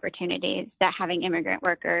job opportunities, that having immigrant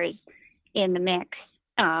workers in the mix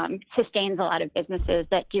sustains a lot of businesses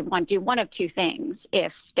that do one of two things.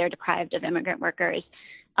 If they're deprived of immigrant workers,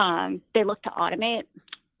 they look to automate,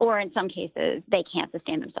 or in some cases, they can't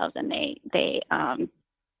sustain themselves and they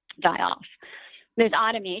die off. This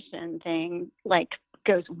automation thing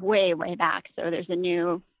goes way, way back. So there's a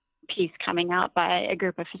new piece coming out by a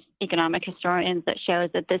group of economic historians that shows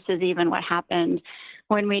that this is even what happened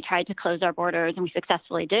when we tried to close our borders, and we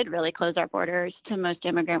successfully did really close our borders to most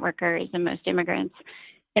immigrant workers and most immigrants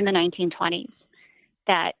in the 1920s.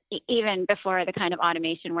 That even before the kind of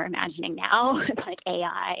automation we're imagining now, like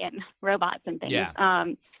AI and robots and things,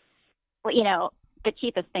 the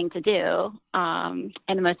cheapest thing to do and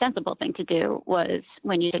the most sensible thing to do was,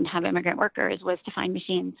 when you didn't have immigrant workers, was to find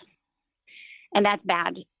machines. And that's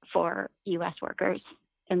bad for U.S. workers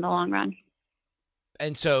in the long run.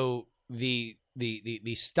 And so the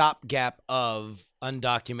stopgap of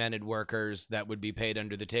undocumented workers that would be paid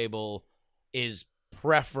under the table is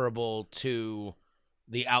preferable to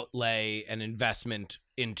the outlay and investment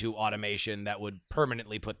into automation that would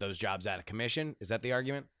permanently put those jobs out of commission. Is that the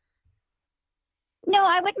argument? No,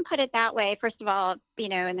 I wouldn't put it that way. First of all,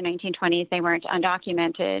 in the 1920s, they weren't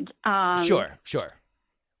undocumented. Sure.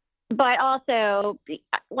 But also, it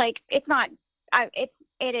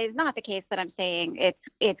is not the case that I'm saying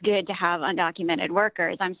it's good to have undocumented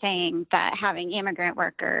workers. I'm saying that having immigrant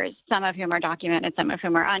workers, some of whom are documented, some of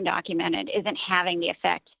whom are undocumented, isn't having the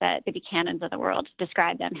effect that the Buchanans of the world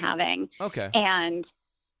describe them having. Okay. And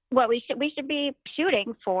what we should be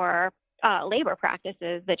shooting for labor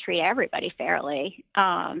practices that treat everybody fairly,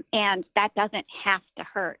 and that doesn't have to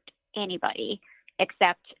hurt anybody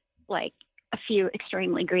except a few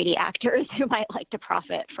extremely greedy actors who might like to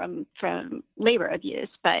profit from labor abuse.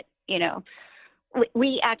 But,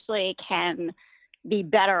 we actually can be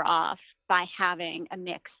better off by having a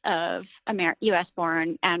mix of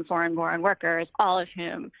U.S.-born and foreign-born workers, all of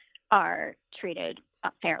whom are treated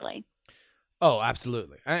fairly. Oh,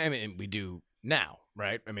 absolutely. I mean, we do now,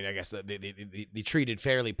 right? I mean, I guess the treated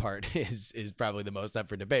fairly part is probably the most up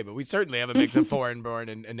for debate, but we certainly have a mix of foreign-born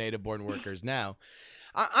and native-born workers now.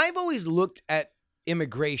 I've always looked at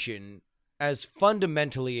immigration as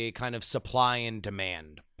fundamentally a kind of supply and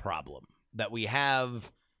demand problem, that we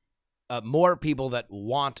have more people that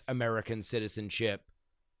want American citizenship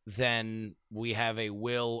than we have a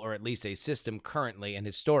will, or at least a system currently and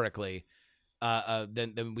historically,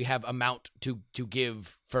 than we have amount to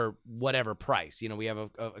give for whatever price. We have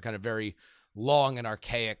a kind of very long and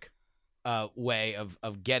archaic way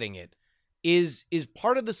of getting it. Is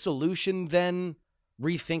part of the solution then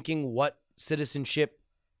rethinking what citizenship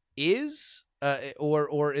is,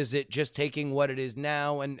 or is it just taking what it is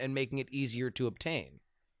now and making it easier to obtain?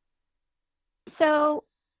 So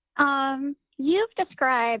you've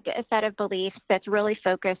described a set of beliefs that's really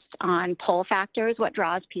focused on pull factors, what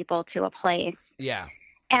draws people to a place. Yeah.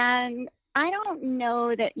 And I don't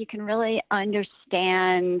know that you can really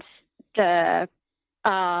understand the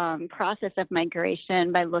process of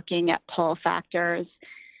migration by looking at pull factors.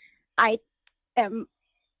 I am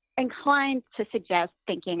inclined to suggest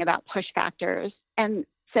thinking about push factors. And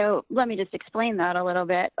so let me just explain that a little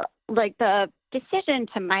bit. Like, the decision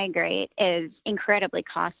to migrate is incredibly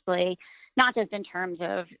costly, not just in terms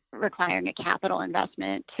of requiring a capital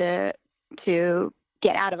investment to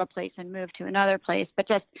get out of a place and move to another place, but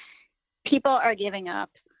just people are giving up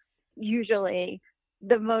usually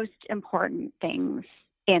the most important things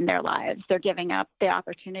in their lives. They're giving up the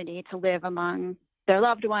opportunity to live among their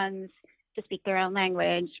loved ones, to speak their own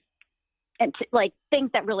language, and to, like, things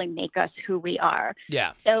that really make us who we are.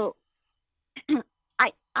 Yeah. So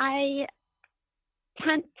I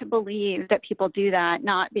tend to believe that people do that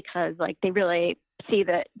not because, like, they really see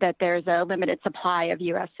that there's a limited supply of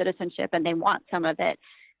U.S. citizenship and they want some of it.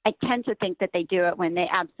 I tend to think that they do it when they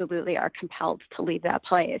absolutely are compelled to leave that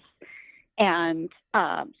place. And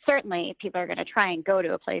certainly people are going to try and go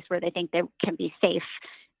to a place where they think they can be safe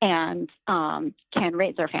and can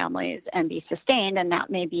raise their families and be sustained. And that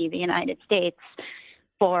may be the United States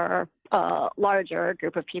for a larger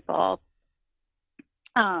group of people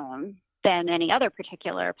than any other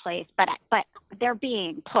particular place. But they're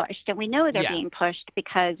being pushed. And we know they're being pushed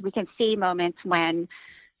because we can see moments when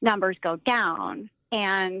numbers go down.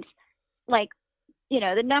 And, like, you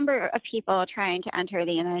know, the number of people trying to enter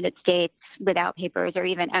the United States without papers or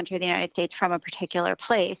even enter the United States from a particular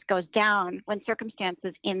place goes down when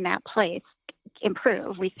circumstances in that place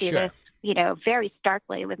improve. We see this, you know, very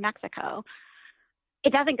starkly with Mexico.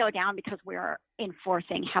 It doesn't go down because we're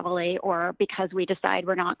enforcing heavily or because we decide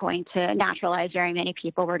we're not going to naturalize very many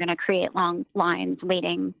people. We're going to create long lines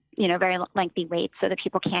waiting, you know, very lengthy waits so that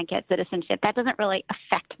people can't get citizenship. That doesn't really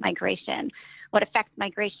affect migration. What affects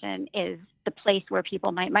migration is the place where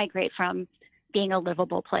people might migrate from being a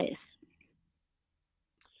livable place.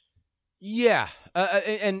 Yeah,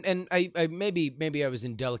 and I maybe I was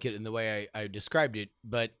indelicate in the way I described it,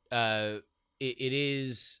 but it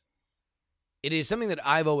is something that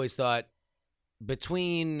I've always thought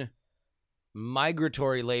between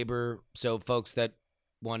migratory labor, so folks that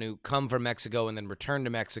want to come from Mexico and then return to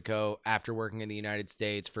Mexico after working in the United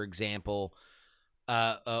States, for example,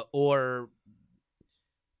 or,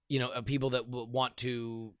 you know, people that want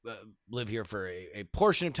to live here for a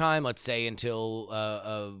portion of time, let's say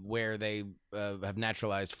until where they have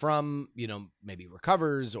naturalized from, you know, maybe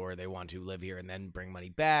recovers, or they want to live here and then bring money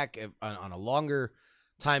back on a longer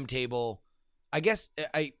timetable. I guess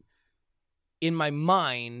in my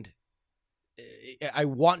mind, I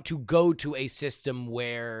want to go to a system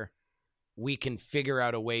where we can figure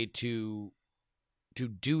out a way to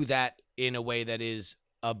do that in a way that is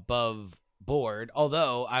above board.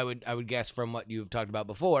 Although I would guess from what you've talked about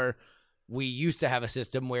before, we used to have a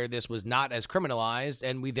system where this was not as criminalized,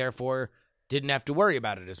 and we therefore didn't have to worry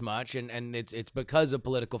about it as much. And it's because of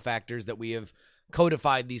political factors that we have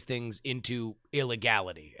codified these things into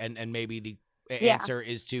illegality. And maybe the answer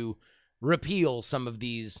is to repeal some of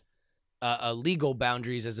these legal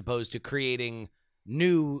boundaries as opposed to creating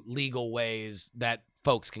new legal ways that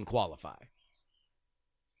folks can qualify.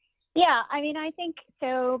 Yeah, I mean, I think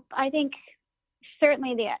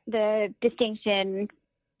certainly the distinction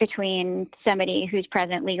between somebody who's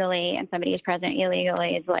present legally and somebody who's present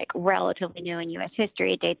illegally is, like, relatively new in U.S.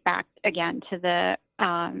 history. It dates back, again, to the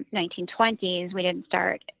 1920s. We didn't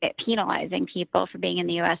start penalizing people for being in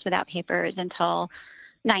the U.S. without papers until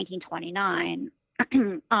 1929.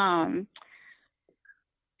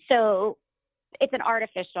 So it's an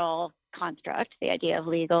artificial construct, the idea of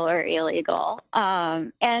legal or illegal.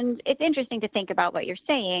 And it's interesting to think about what you're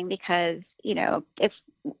saying because, you know, if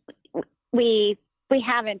we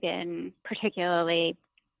haven't been particularly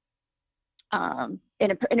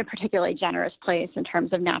in a particularly generous place in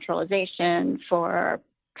terms of naturalization for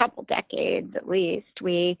a couple decades at least.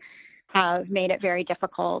 We have made it very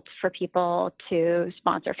difficult for people to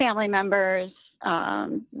sponsor family members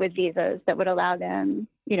with visas that would allow them,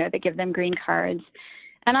 you know, that give them green cards.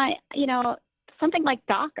 And something like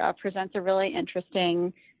DACA presents a really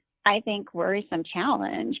interesting, I think, worrisome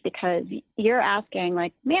challenge because you're asking,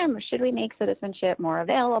 like, man, should we make citizenship more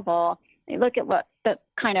available? You look at what the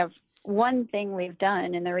kind of one thing we've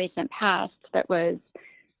done in the recent past that was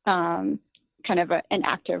kind of an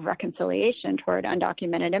act of reconciliation toward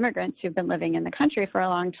undocumented immigrants who've been living in the country for a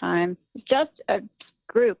long time. Just a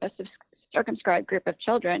circumscribed group of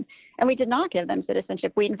children, and we did not give them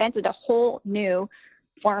citizenship. We invented a whole new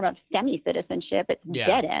form of semi-citizenship. It's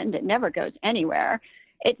dead end. It never goes anywhere.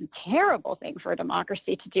 It's a terrible thing for a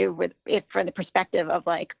democracy to do with it from the perspective of,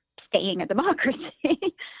 like, staying a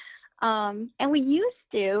democracy. And we used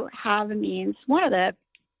to have a means. One of the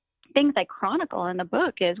things I chronicle in the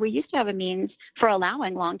book is we used to have a means for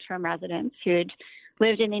allowing long-term residents who'd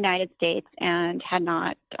lived in the United States and had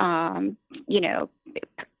not,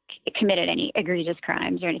 committed any egregious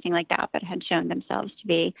crimes or anything like that, but had shown themselves to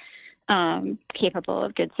be capable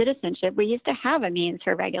of good citizenship. We used to have a means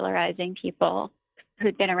for regularizing people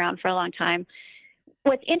who'd been around for a long time.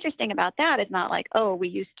 What's interesting about that is not like, oh, we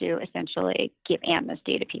used to essentially give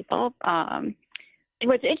amnesty to people.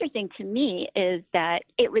 What's interesting to me is that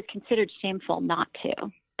it was considered shameful not to,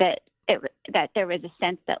 that there was a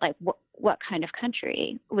sense that, like, what kind of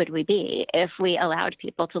country would we be if we allowed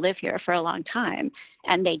people to live here for a long time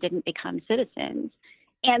and they didn't become citizens?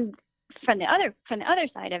 And from the other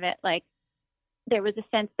side of it, like, there was a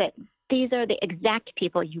sense that these are the exact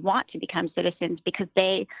people you want to become citizens because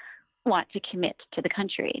they want to commit to the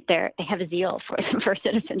country. They have a zeal for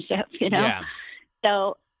citizenship, Yeah.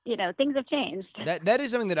 So, things have changed. That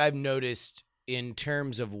is something that I've noticed in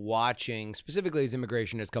terms of watching, specifically as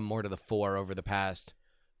immigration has come more to the fore over the past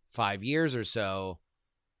 5 years or so,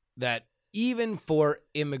 that even for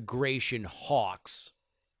immigration hawks,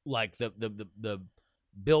 like the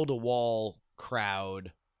build a wall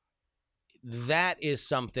crowd, that is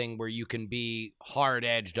something where you can be hard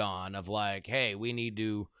edged on, of like, hey, we need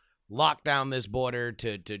to lock down this border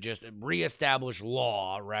to just reestablish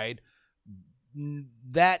law, right?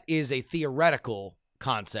 That is a theoretical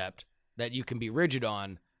concept that you can be rigid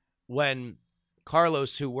on, when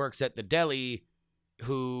Carlos, who works at the deli,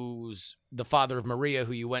 who's the father of Maria,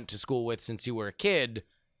 who you went to school with since you were a kid,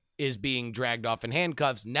 is being dragged off in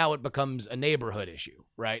handcuffs. Now it becomes a neighborhood issue,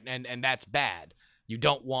 right? And that's bad. You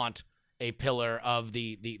don't want a pillar of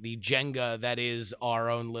the Jenga that is our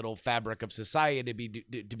own little fabric of society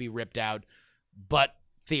to be ripped out. But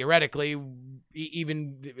theoretically,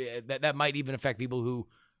 even that might even affect people who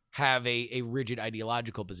have a rigid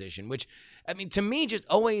ideological position, which, I mean, to me, just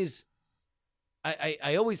always,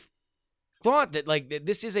 I always thought that, like,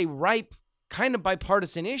 this is a ripe kind of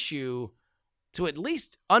bipartisan issue to at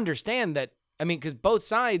least understand that. I mean, because both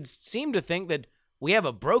sides seem to think that we have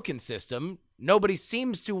a broken system. Nobody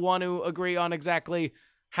seems to want to agree on exactly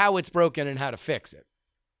how it's broken and how to fix it.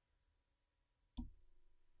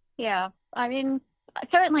 Yeah, I mean,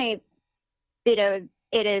 certainly,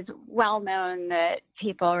 it is well known that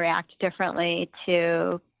people react differently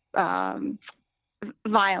to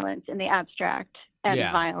violence in the abstract and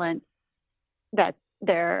violence that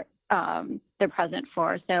they're present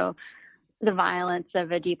for. So the violence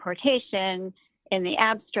of a deportation in the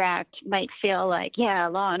abstract might feel like, yeah,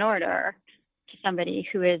 law and order, to somebody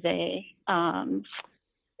who is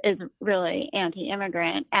is really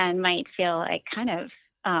anti-immigrant, and might feel like kind of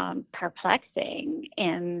perplexing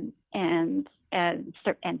and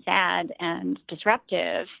sad and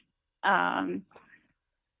disruptive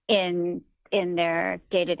in their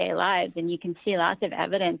day-to-day lives. And you can see lots of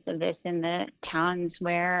evidence of this in the towns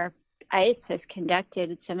where ICE has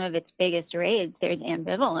conducted some of its biggest raids. There's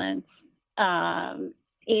ambivalence,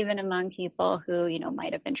 even among people who,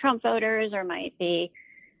 might have been Trump voters or might be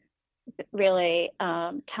really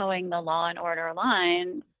towing the law and order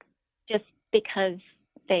line, just because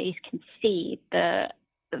they can see the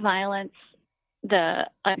violence, the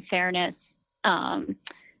unfairness,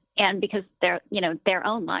 and because their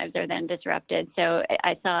own lives are then disrupted. So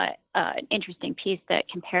I saw an interesting piece that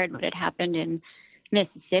compared what had happened in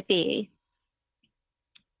Mississippi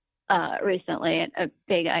recently, a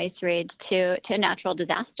big ICE raid, to a natural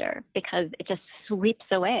disaster, because it just sweeps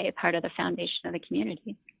away part of the foundation of the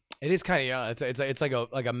community. It is kind of, it's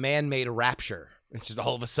like a man-made rapture. It's just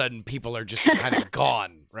all of a sudden people are just kind of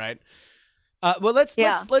gone, right? Well, let's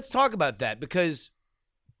talk about that, because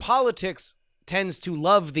politics tends to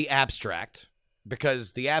love the abstract,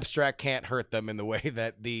 because the abstract can't hurt them in the way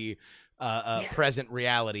that the present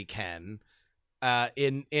reality can.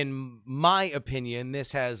 In my opinion,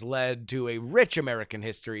 this has led to a rich American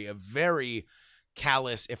history of very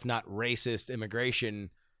callous, if not racist,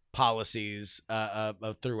 immigration policies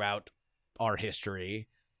throughout our history.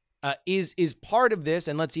 Is part of this,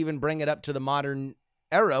 and let's even bring it up to the modern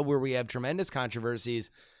era where we have tremendous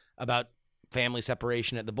controversies about family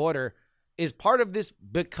separation at the border, is part of this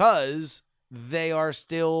because they are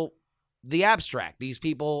still the abstract. These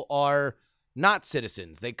people are not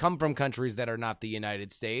citizens. They come from countries that are not the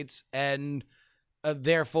United States, and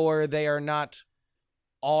therefore they are not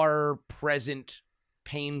our present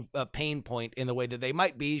pain point in the way that they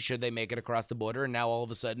might be should they make it across the border and now all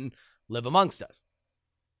of a sudden live amongst us.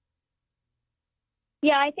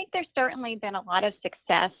 Yeah, I think there's certainly been a lot of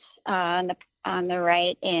success on the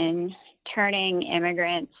right in turning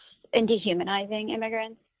immigrants and dehumanizing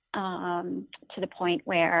immigrants to the point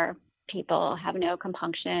where people have no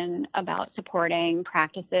compunction about supporting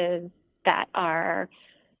practices that are,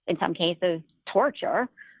 in some cases, torture.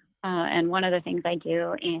 And one of the things I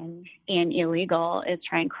do in Illegal is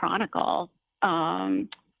try and chronicle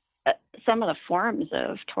some of the forms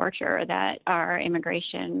of torture that our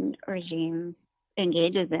immigration regime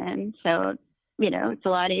engages in. So, it's a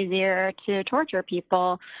lot easier to torture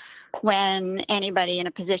people when anybody in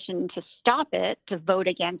a position to stop it, to vote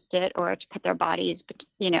against it, or to put their bodies,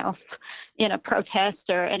 in a protest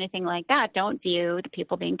or anything like that, don't view the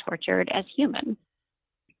people being tortured as human.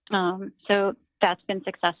 So that's been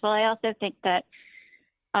successful. I also think that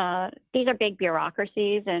these are big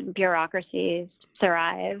bureaucracies, and bureaucracies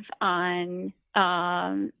thrive on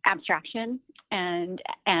abstraction. And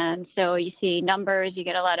so you see numbers, you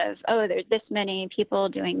get a lot of, there's this many people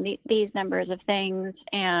doing these numbers of things.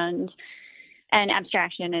 And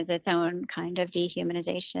abstraction is its own kind of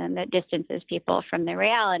dehumanization that distances people from the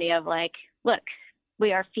reality of like, look,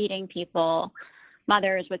 we are feeding people,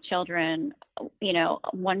 mothers with children,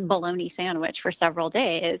 one bologna sandwich for several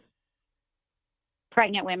days.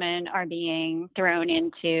 Pregnant women are being thrown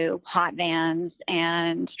into hot vans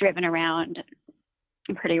and driven around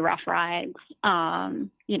pretty rough rides.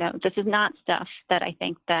 This is not stuff that I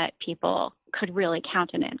think that people could really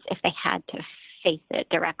countenance if they had to face it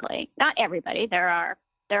directly. Not everybody. There are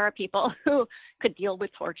people who could deal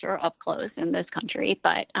with torture up close in this country,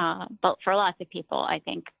 but for lots of people, I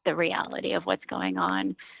think the reality of what's going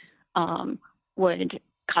on would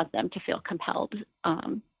cause them to feel compelled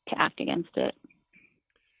to act against it.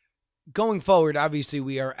 Going forward, obviously,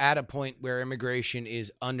 we are at a point where immigration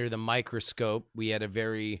is under the microscope. We had a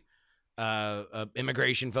very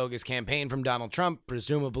immigration-focused campaign from Donald Trump.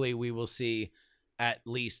 Presumably, we will see at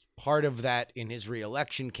least part of that in his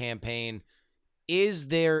re-election campaign. Is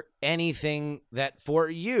there anything that, for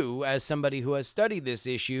you, as somebody who has studied this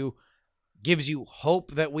issue, gives you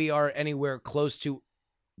hope that we are anywhere close to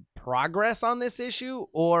progress on this issue?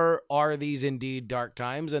 Or are these indeed dark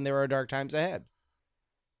times and there are dark times ahead?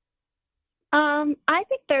 I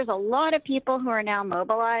think there's a lot of people who are now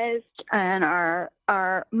mobilized and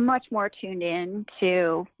are much more tuned in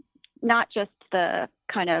to not just the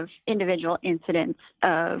kind of individual incidents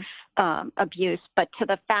of abuse, but to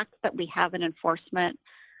the fact that we have an enforcement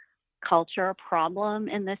culture problem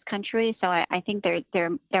in this country. So I think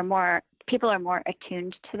they're more, people are more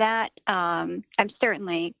attuned to that. I'm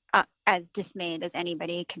certainly as dismayed as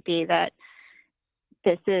anybody could be that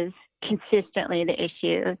this is consistently the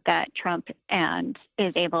issue that Trump and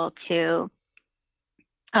is able to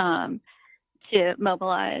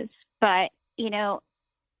mobilize. But,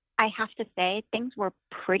 I have to say things were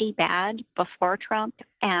pretty bad before Trump,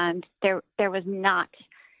 and there was not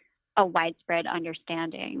a widespread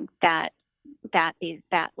understanding that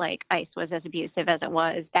ICE was as abusive as it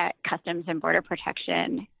was, that Customs and Border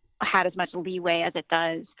Protection had as much leeway as it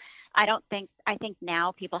does. I think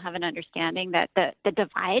now people have an understanding that the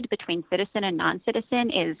divide between citizen and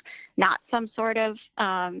non-citizen is not some sort of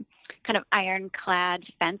kind of ironclad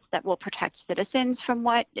fence that will protect citizens from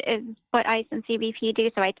what ICE and CBP do.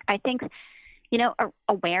 So I think,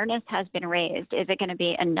 awareness has been raised. Is it going to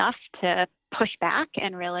be enough to push back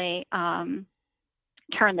and really turn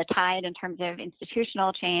the tide in terms of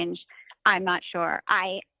institutional change? I'm not sure.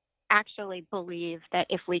 I actually believe that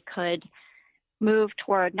if we could move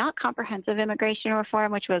toward not comprehensive immigration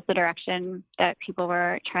reform, which was the direction that people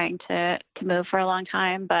were trying to move for a long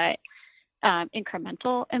time, but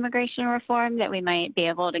incremental immigration reform, that we might be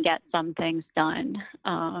able to get some things done.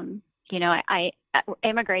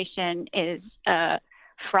 Immigration is a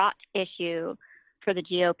fraught issue for the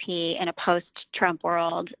GOP in a post-Trump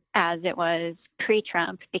world as it was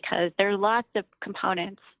pre-Trump, because there are lots of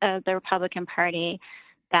components of the Republican Party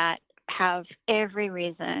that have every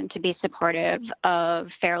reason to be supportive of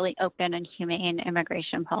fairly open and humane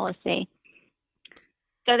immigration policy.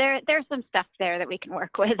 So there's some stuff there that we can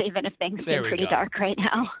work with, even if things seem pretty dark right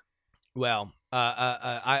now. Well,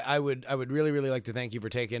 I would really, really like to thank you for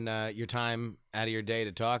taking your time out of your day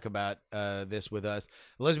to talk about this with us.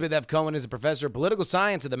 Elizabeth F. Cohen is a professor of political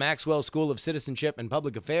science at the Maxwell School of Citizenship and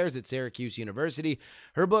Public Affairs at Syracuse University.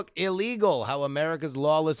 Her book, Illegal: How America's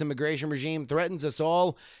Lawless Immigration Regime Threatens Us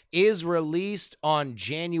All, is released on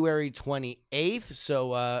January 28th.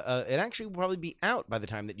 So it actually will probably be out by the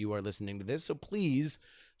time that you are listening to this. So please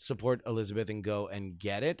support Elizabeth and go and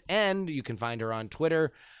get it. And you can find her on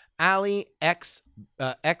Twitter, Ali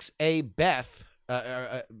XA Beth.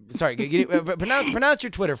 Sorry, pronounce your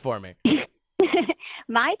Twitter for me.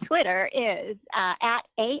 My Twitter is at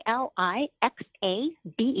ALIXABETH,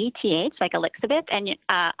 like Elizabeth, and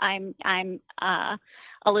I'm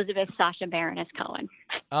Elizabeth Sasha Baroness Cohen.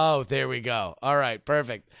 Oh, there we go. All right,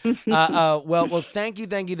 perfect. Well, thank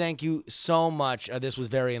you so much. This was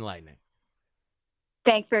very enlightening.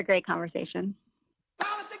 Thanks for a great conversation.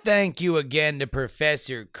 Thank you again to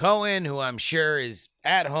Professor Cohen, who I'm sure is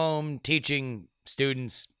at home teaching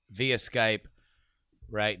students via Skype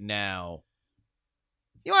right now.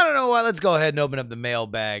 You want to know what? Let's go ahead and open up the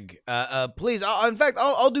mailbag. Please.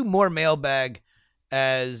 I'll do more mailbag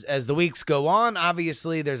as the weeks go on.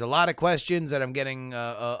 Obviously, there's a lot of questions that I'm getting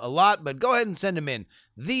a lot, but go ahead and send them in.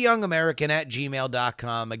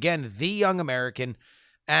 theyoungamerican@gmail.com. Again,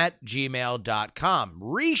 theyoungamerican@gmail.com.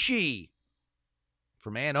 Rishi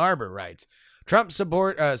from Ann Arbor writes, Trump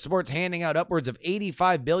supports handing out upwards of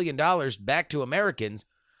 $85 billion back to Americans.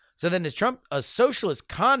 So then is Trump a socialist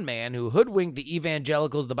con man who hoodwinked the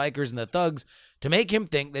evangelicals, the bikers, and the thugs to make him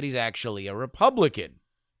think that he's actually a Republican?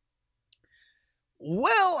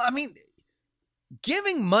 Well, I mean,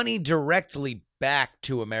 giving money directly back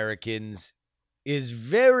to Americans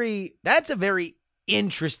that's a very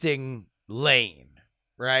interesting lane,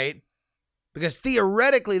 right? Because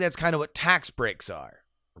theoretically, that's kind of what tax breaks are.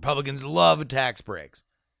 Republicans love tax breaks.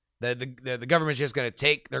 The government's just going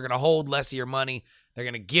to they're going to hold less of your money. They're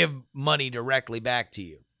going to give money directly back to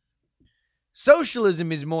you.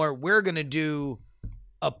 Socialism is more, we're going to do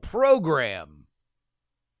a program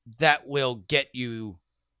that will get you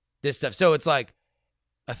this stuff. So it's like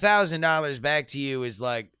 $1,000 back to you is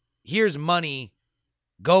like, here's money,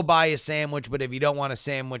 go buy a sandwich, but if you don't want a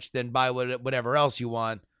sandwich, then buy whatever else you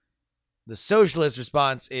want. The socialist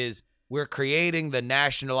response is, we're creating the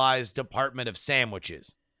nationalized Department of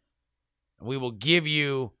Sandwiches. And we will give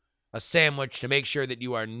you a sandwich to make sure that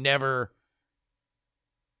you never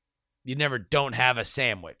don't have a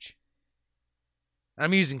sandwich. And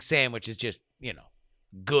I'm using sandwich as just,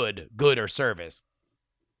 good or service.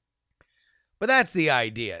 But that's the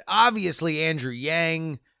idea. Obviously, Andrew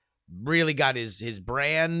Yang really got his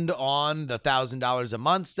brand on the $1,000 a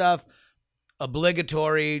month stuff.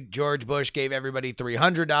 Obligatory. George Bush gave everybody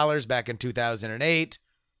 $300 back in 2008.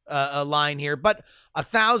 A line here, but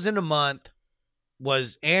 $1,000 a month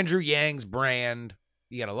was Andrew Yang's brand.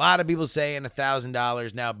 You got a lot of people saying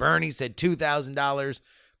 $1,000. Now Bernie said $2,000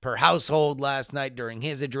 per household last night during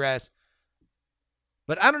his address.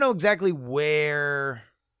 But I don't know exactly where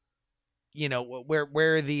the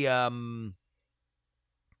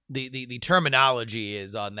terminology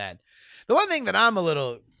is on that. The one thing that I'm a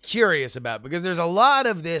little curious about, because there's a lot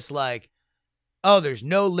of this like, oh, there's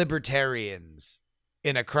no libertarians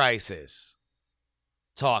in a crisis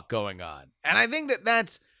talk going on. And I think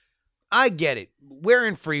I get it. We're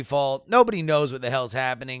in free fall. Nobody knows what the hell's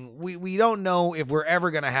happening. We don't know if we're ever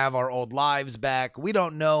going to have our old lives back. We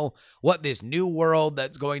don't know what this new world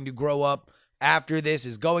that's going to grow up after this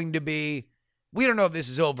is going to be. We don't know if this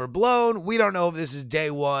is overblown. We don't know if this is day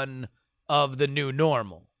one of the new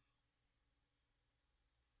normal.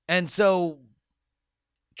 And so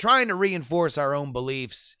trying to reinforce our own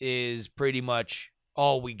beliefs is pretty much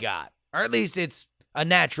all we got. Or at least it's a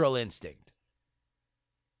natural instinct.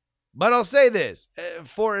 But I'll say this,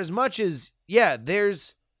 for as much as,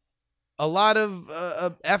 there's a lot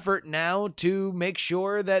of effort now to make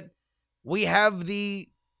sure that we have the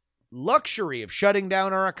luxury of shutting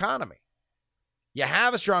down our economy. You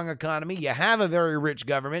have a strong economy. You have a very rich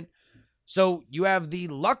government. So you have the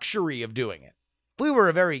luxury of doing it. If we were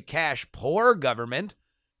a very cash poor government,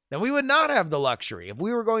 then we would not have the luxury. If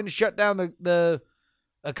we were going to shut down the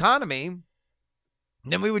economy,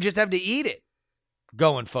 then we would just have to eat it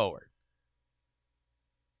going forward.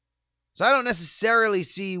 So I don't necessarily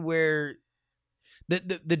see where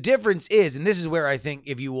the difference is, and this is where I think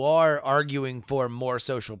if you are arguing for more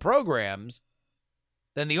social programs,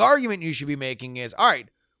 then the argument you should be making is, all right,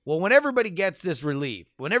 well, when everybody gets this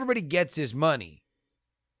relief, when everybody gets this money,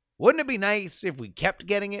 wouldn't it be nice if we kept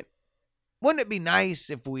getting it? Wouldn't it be nice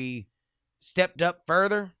if we stepped up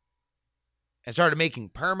further and started making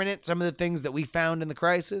permanent some of the things that we found in the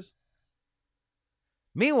crisis?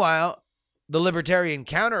 Meanwhile, the libertarian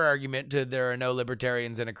counter-argument to there are no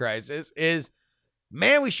libertarians in a crisis is,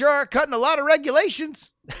 man, we sure are cutting a lot of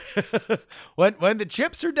regulations. when the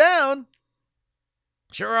chips are down,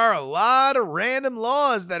 sure are a lot of random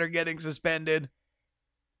laws that are getting suspended.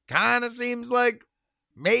 Kind of seems like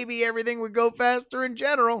maybe everything would go faster in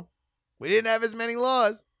general. We didn't have as many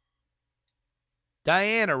laws.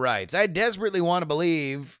 Diana writes, I desperately want to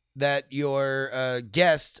believe that your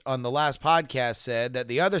guest on the last podcast said that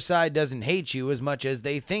the other side doesn't hate you as much as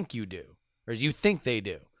they think you do, or as you think they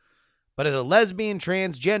do. But as a lesbian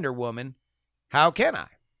transgender woman, how can I?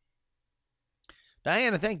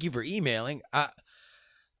 Diana, thank you for emailing.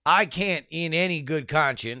 I can't, in any good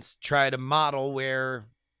conscience, try to model where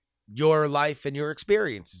your life and your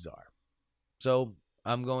experiences are. So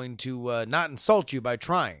I'm going to not insult you by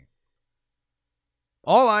trying.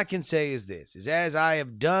 All I can say is this, is as I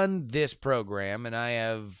have done this program and I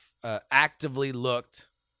have actively looked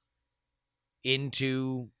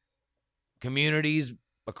into communities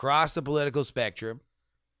across the political spectrum,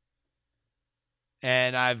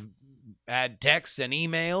 and I've had texts and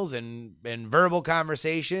emails and verbal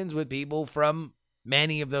conversations with people from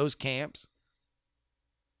many of those camps,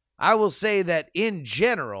 I will say that in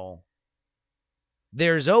general,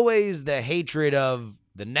 there's always the hatred of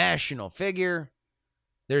the national figure.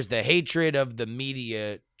 There's the hatred of the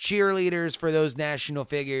media cheerleaders for those national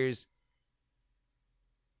figures.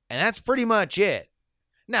 And that's pretty much it.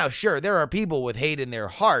 Now, sure, there are people with hate in their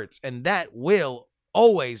hearts, and that will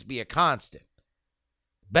always be a constant.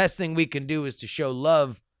 Best thing we can do is to show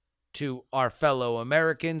love to our fellow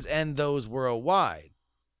Americans and those worldwide.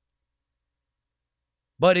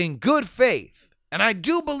 But in good faith, and I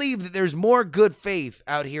do believe that there's more good faith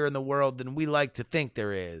out here in the world than we like to think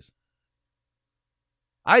there is.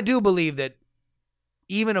 I do believe that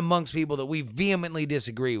even amongst people that we vehemently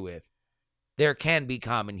disagree with, there can be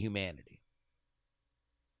common humanity.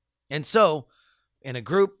 And so, in a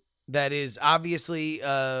group that is obviously,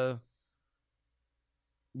 got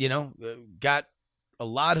a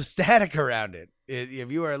lot of static around it.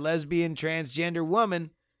 If you are a lesbian, transgender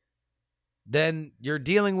woman, then you're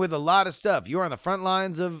dealing with a lot of stuff. You're on the front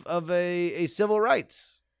lines of a civil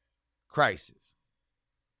rights crisis.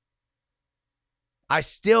 I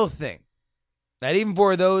still think that even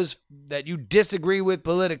for those that you disagree with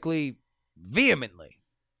politically vehemently,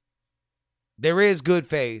 there is good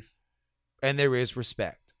faith and there is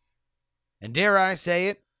respect. And dare I say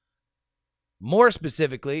it, more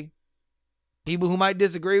specifically, people who might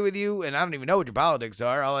disagree with you, and I don't even know what your politics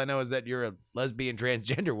are. All I know is that you're a lesbian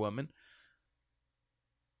transgender woman.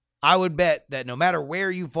 I would bet that no matter where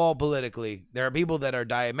you fall politically, there are people that are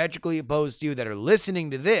diametrically opposed to you that are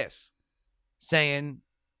listening to this saying,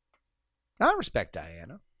 I respect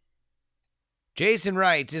Diana. Jason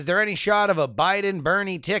writes, is there any shot of a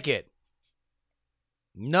Biden-Bernie ticket?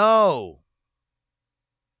 No.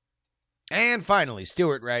 And finally,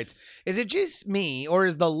 Stuart writes, is it just me or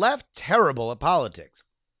is the left terrible at politics?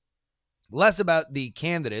 Less about the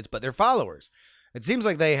candidates, but their followers. It seems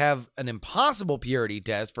like they have an impossible purity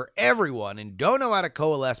test for everyone and don't know how to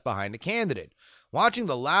coalesce behind a candidate. Watching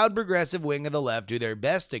the loud progressive wing of the left do their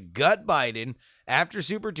best to gut Biden after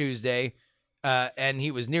Super Tuesday, and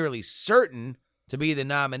he was nearly certain to be the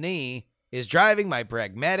nominee, is driving my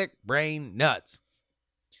pragmatic brain nuts.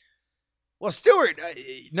 Well, Stuart,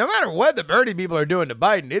 no matter what the Bernie people are doing to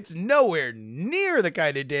Biden, it's nowhere near the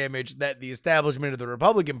kind of damage that the establishment of the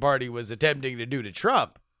Republican Party was attempting to do to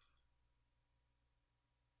Trump.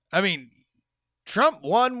 I mean, Trump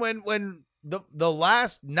won when the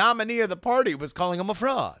last nominee of the party was calling him a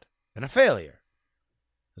fraud and a failure.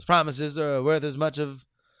 His promises are worth as much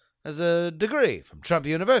as a degree from Trump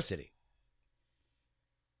University.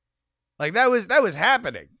 Like that was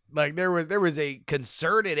happening. Like there was a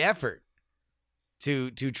concerted effort to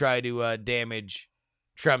try to damage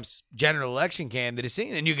Trump's general election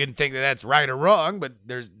candidacy, and you can think that that's right or wrong, but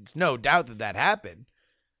there's no doubt that happened.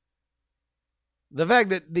 The fact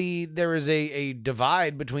that there is a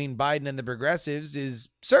divide between Biden and the progressives is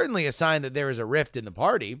certainly a sign that there is a rift in the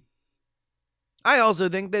party. I also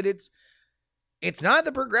think that it's not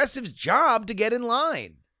the progressives' job to get in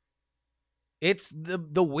line. It's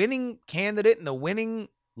the winning candidate and the winning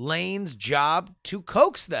lane's job to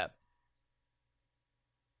coax them.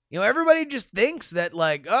 You know, everybody just thinks that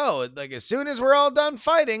as soon as we're all done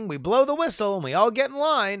fighting, we blow the whistle and we all get in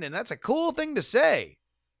line, and that's a cool thing to say.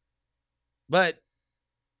 But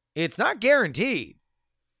it's not guaranteed.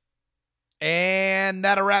 And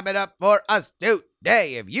that'll wrap it up for us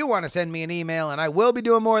today. If you want to send me an email, and I will be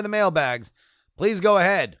doing more of the mailbags, please go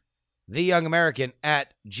ahead.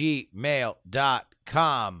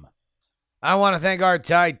 theyoungamerican@gmail.com. I want to thank our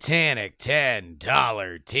Titanic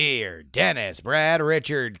 $10 tier, Dennis, Brad,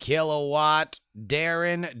 Richard, Kilowatt,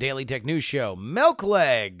 Darren, Daily Tech News Show,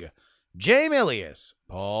 Milkleg, Jay Milius,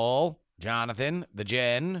 Paul, Jonathan, The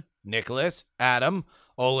Jen, Nicholas, Adam,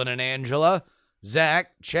 Olin and Angela,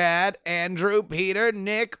 Zach, Chad, Andrew, Peter,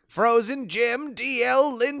 Nick, Frozen, Jim,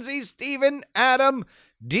 DL, Lindsay, Steven, Adam,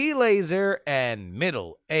 D-Laser, and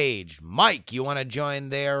middle-aged Mike. You want to join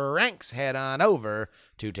their ranks? Head on over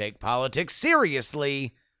to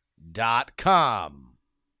TakePoliticsSeriously.com.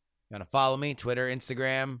 You want to follow me? Twitter,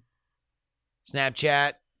 Instagram,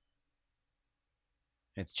 Snapchat.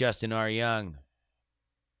 It's Justin R. Young.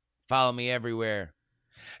 Follow me everywhere.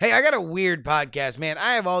 Hey, I got a weird podcast, man.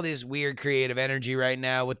 I have all this weird creative energy right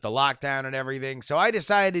now with the lockdown and everything. So I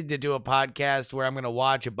decided to do a podcast where I'm going to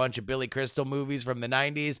watch a bunch of Billy Crystal movies from the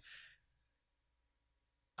 90s.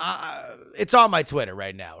 It's on my Twitter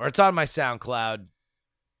right now, or it's on my SoundCloud.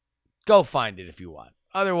 Go find it if you want.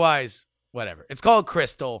 Otherwise, whatever. It's called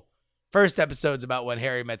Crystal. First episode's about when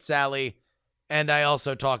Harry met Sally, and I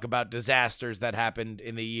also talk about disasters that happened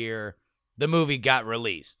in the year the movie got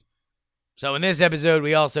released. So in this episode,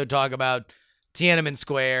 we also talk about Tiananmen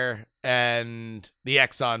Square and the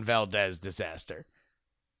Exxon Valdez disaster.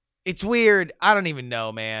 It's weird. I don't even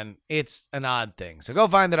know, man. It's an odd thing. So go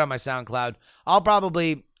find it on my SoundCloud.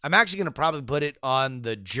 I'm actually going to probably put it on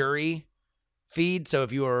the Jury feed. So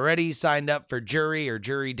if you are already signed up for Jury or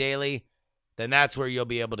Jury Daily, then that's where you'll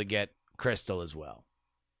be able to get Crystal as well.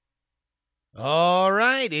 All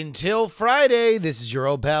right. Until Friday, this is your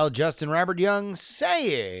old pal, Justin Robert Young,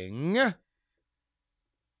 saying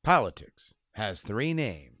politics has 3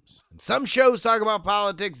 names. And some shows talk about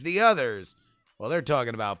politics, the others, well, they're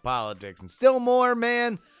talking about politics. And still more,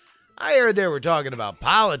 man, I heard they were talking about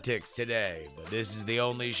politics today. But this is the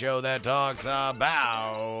only show that talks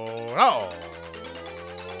about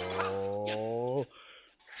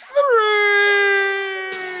 3.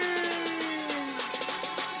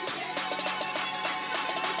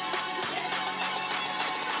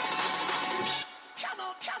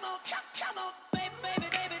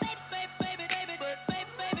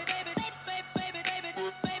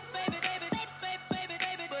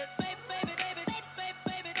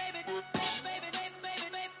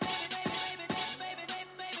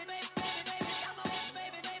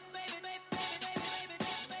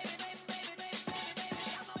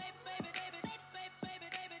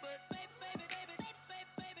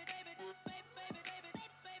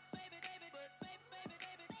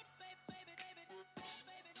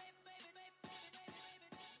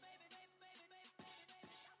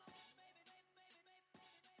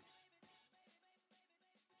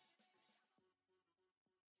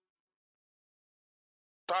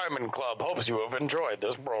 Diamond Club hopes you have enjoyed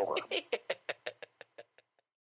this program.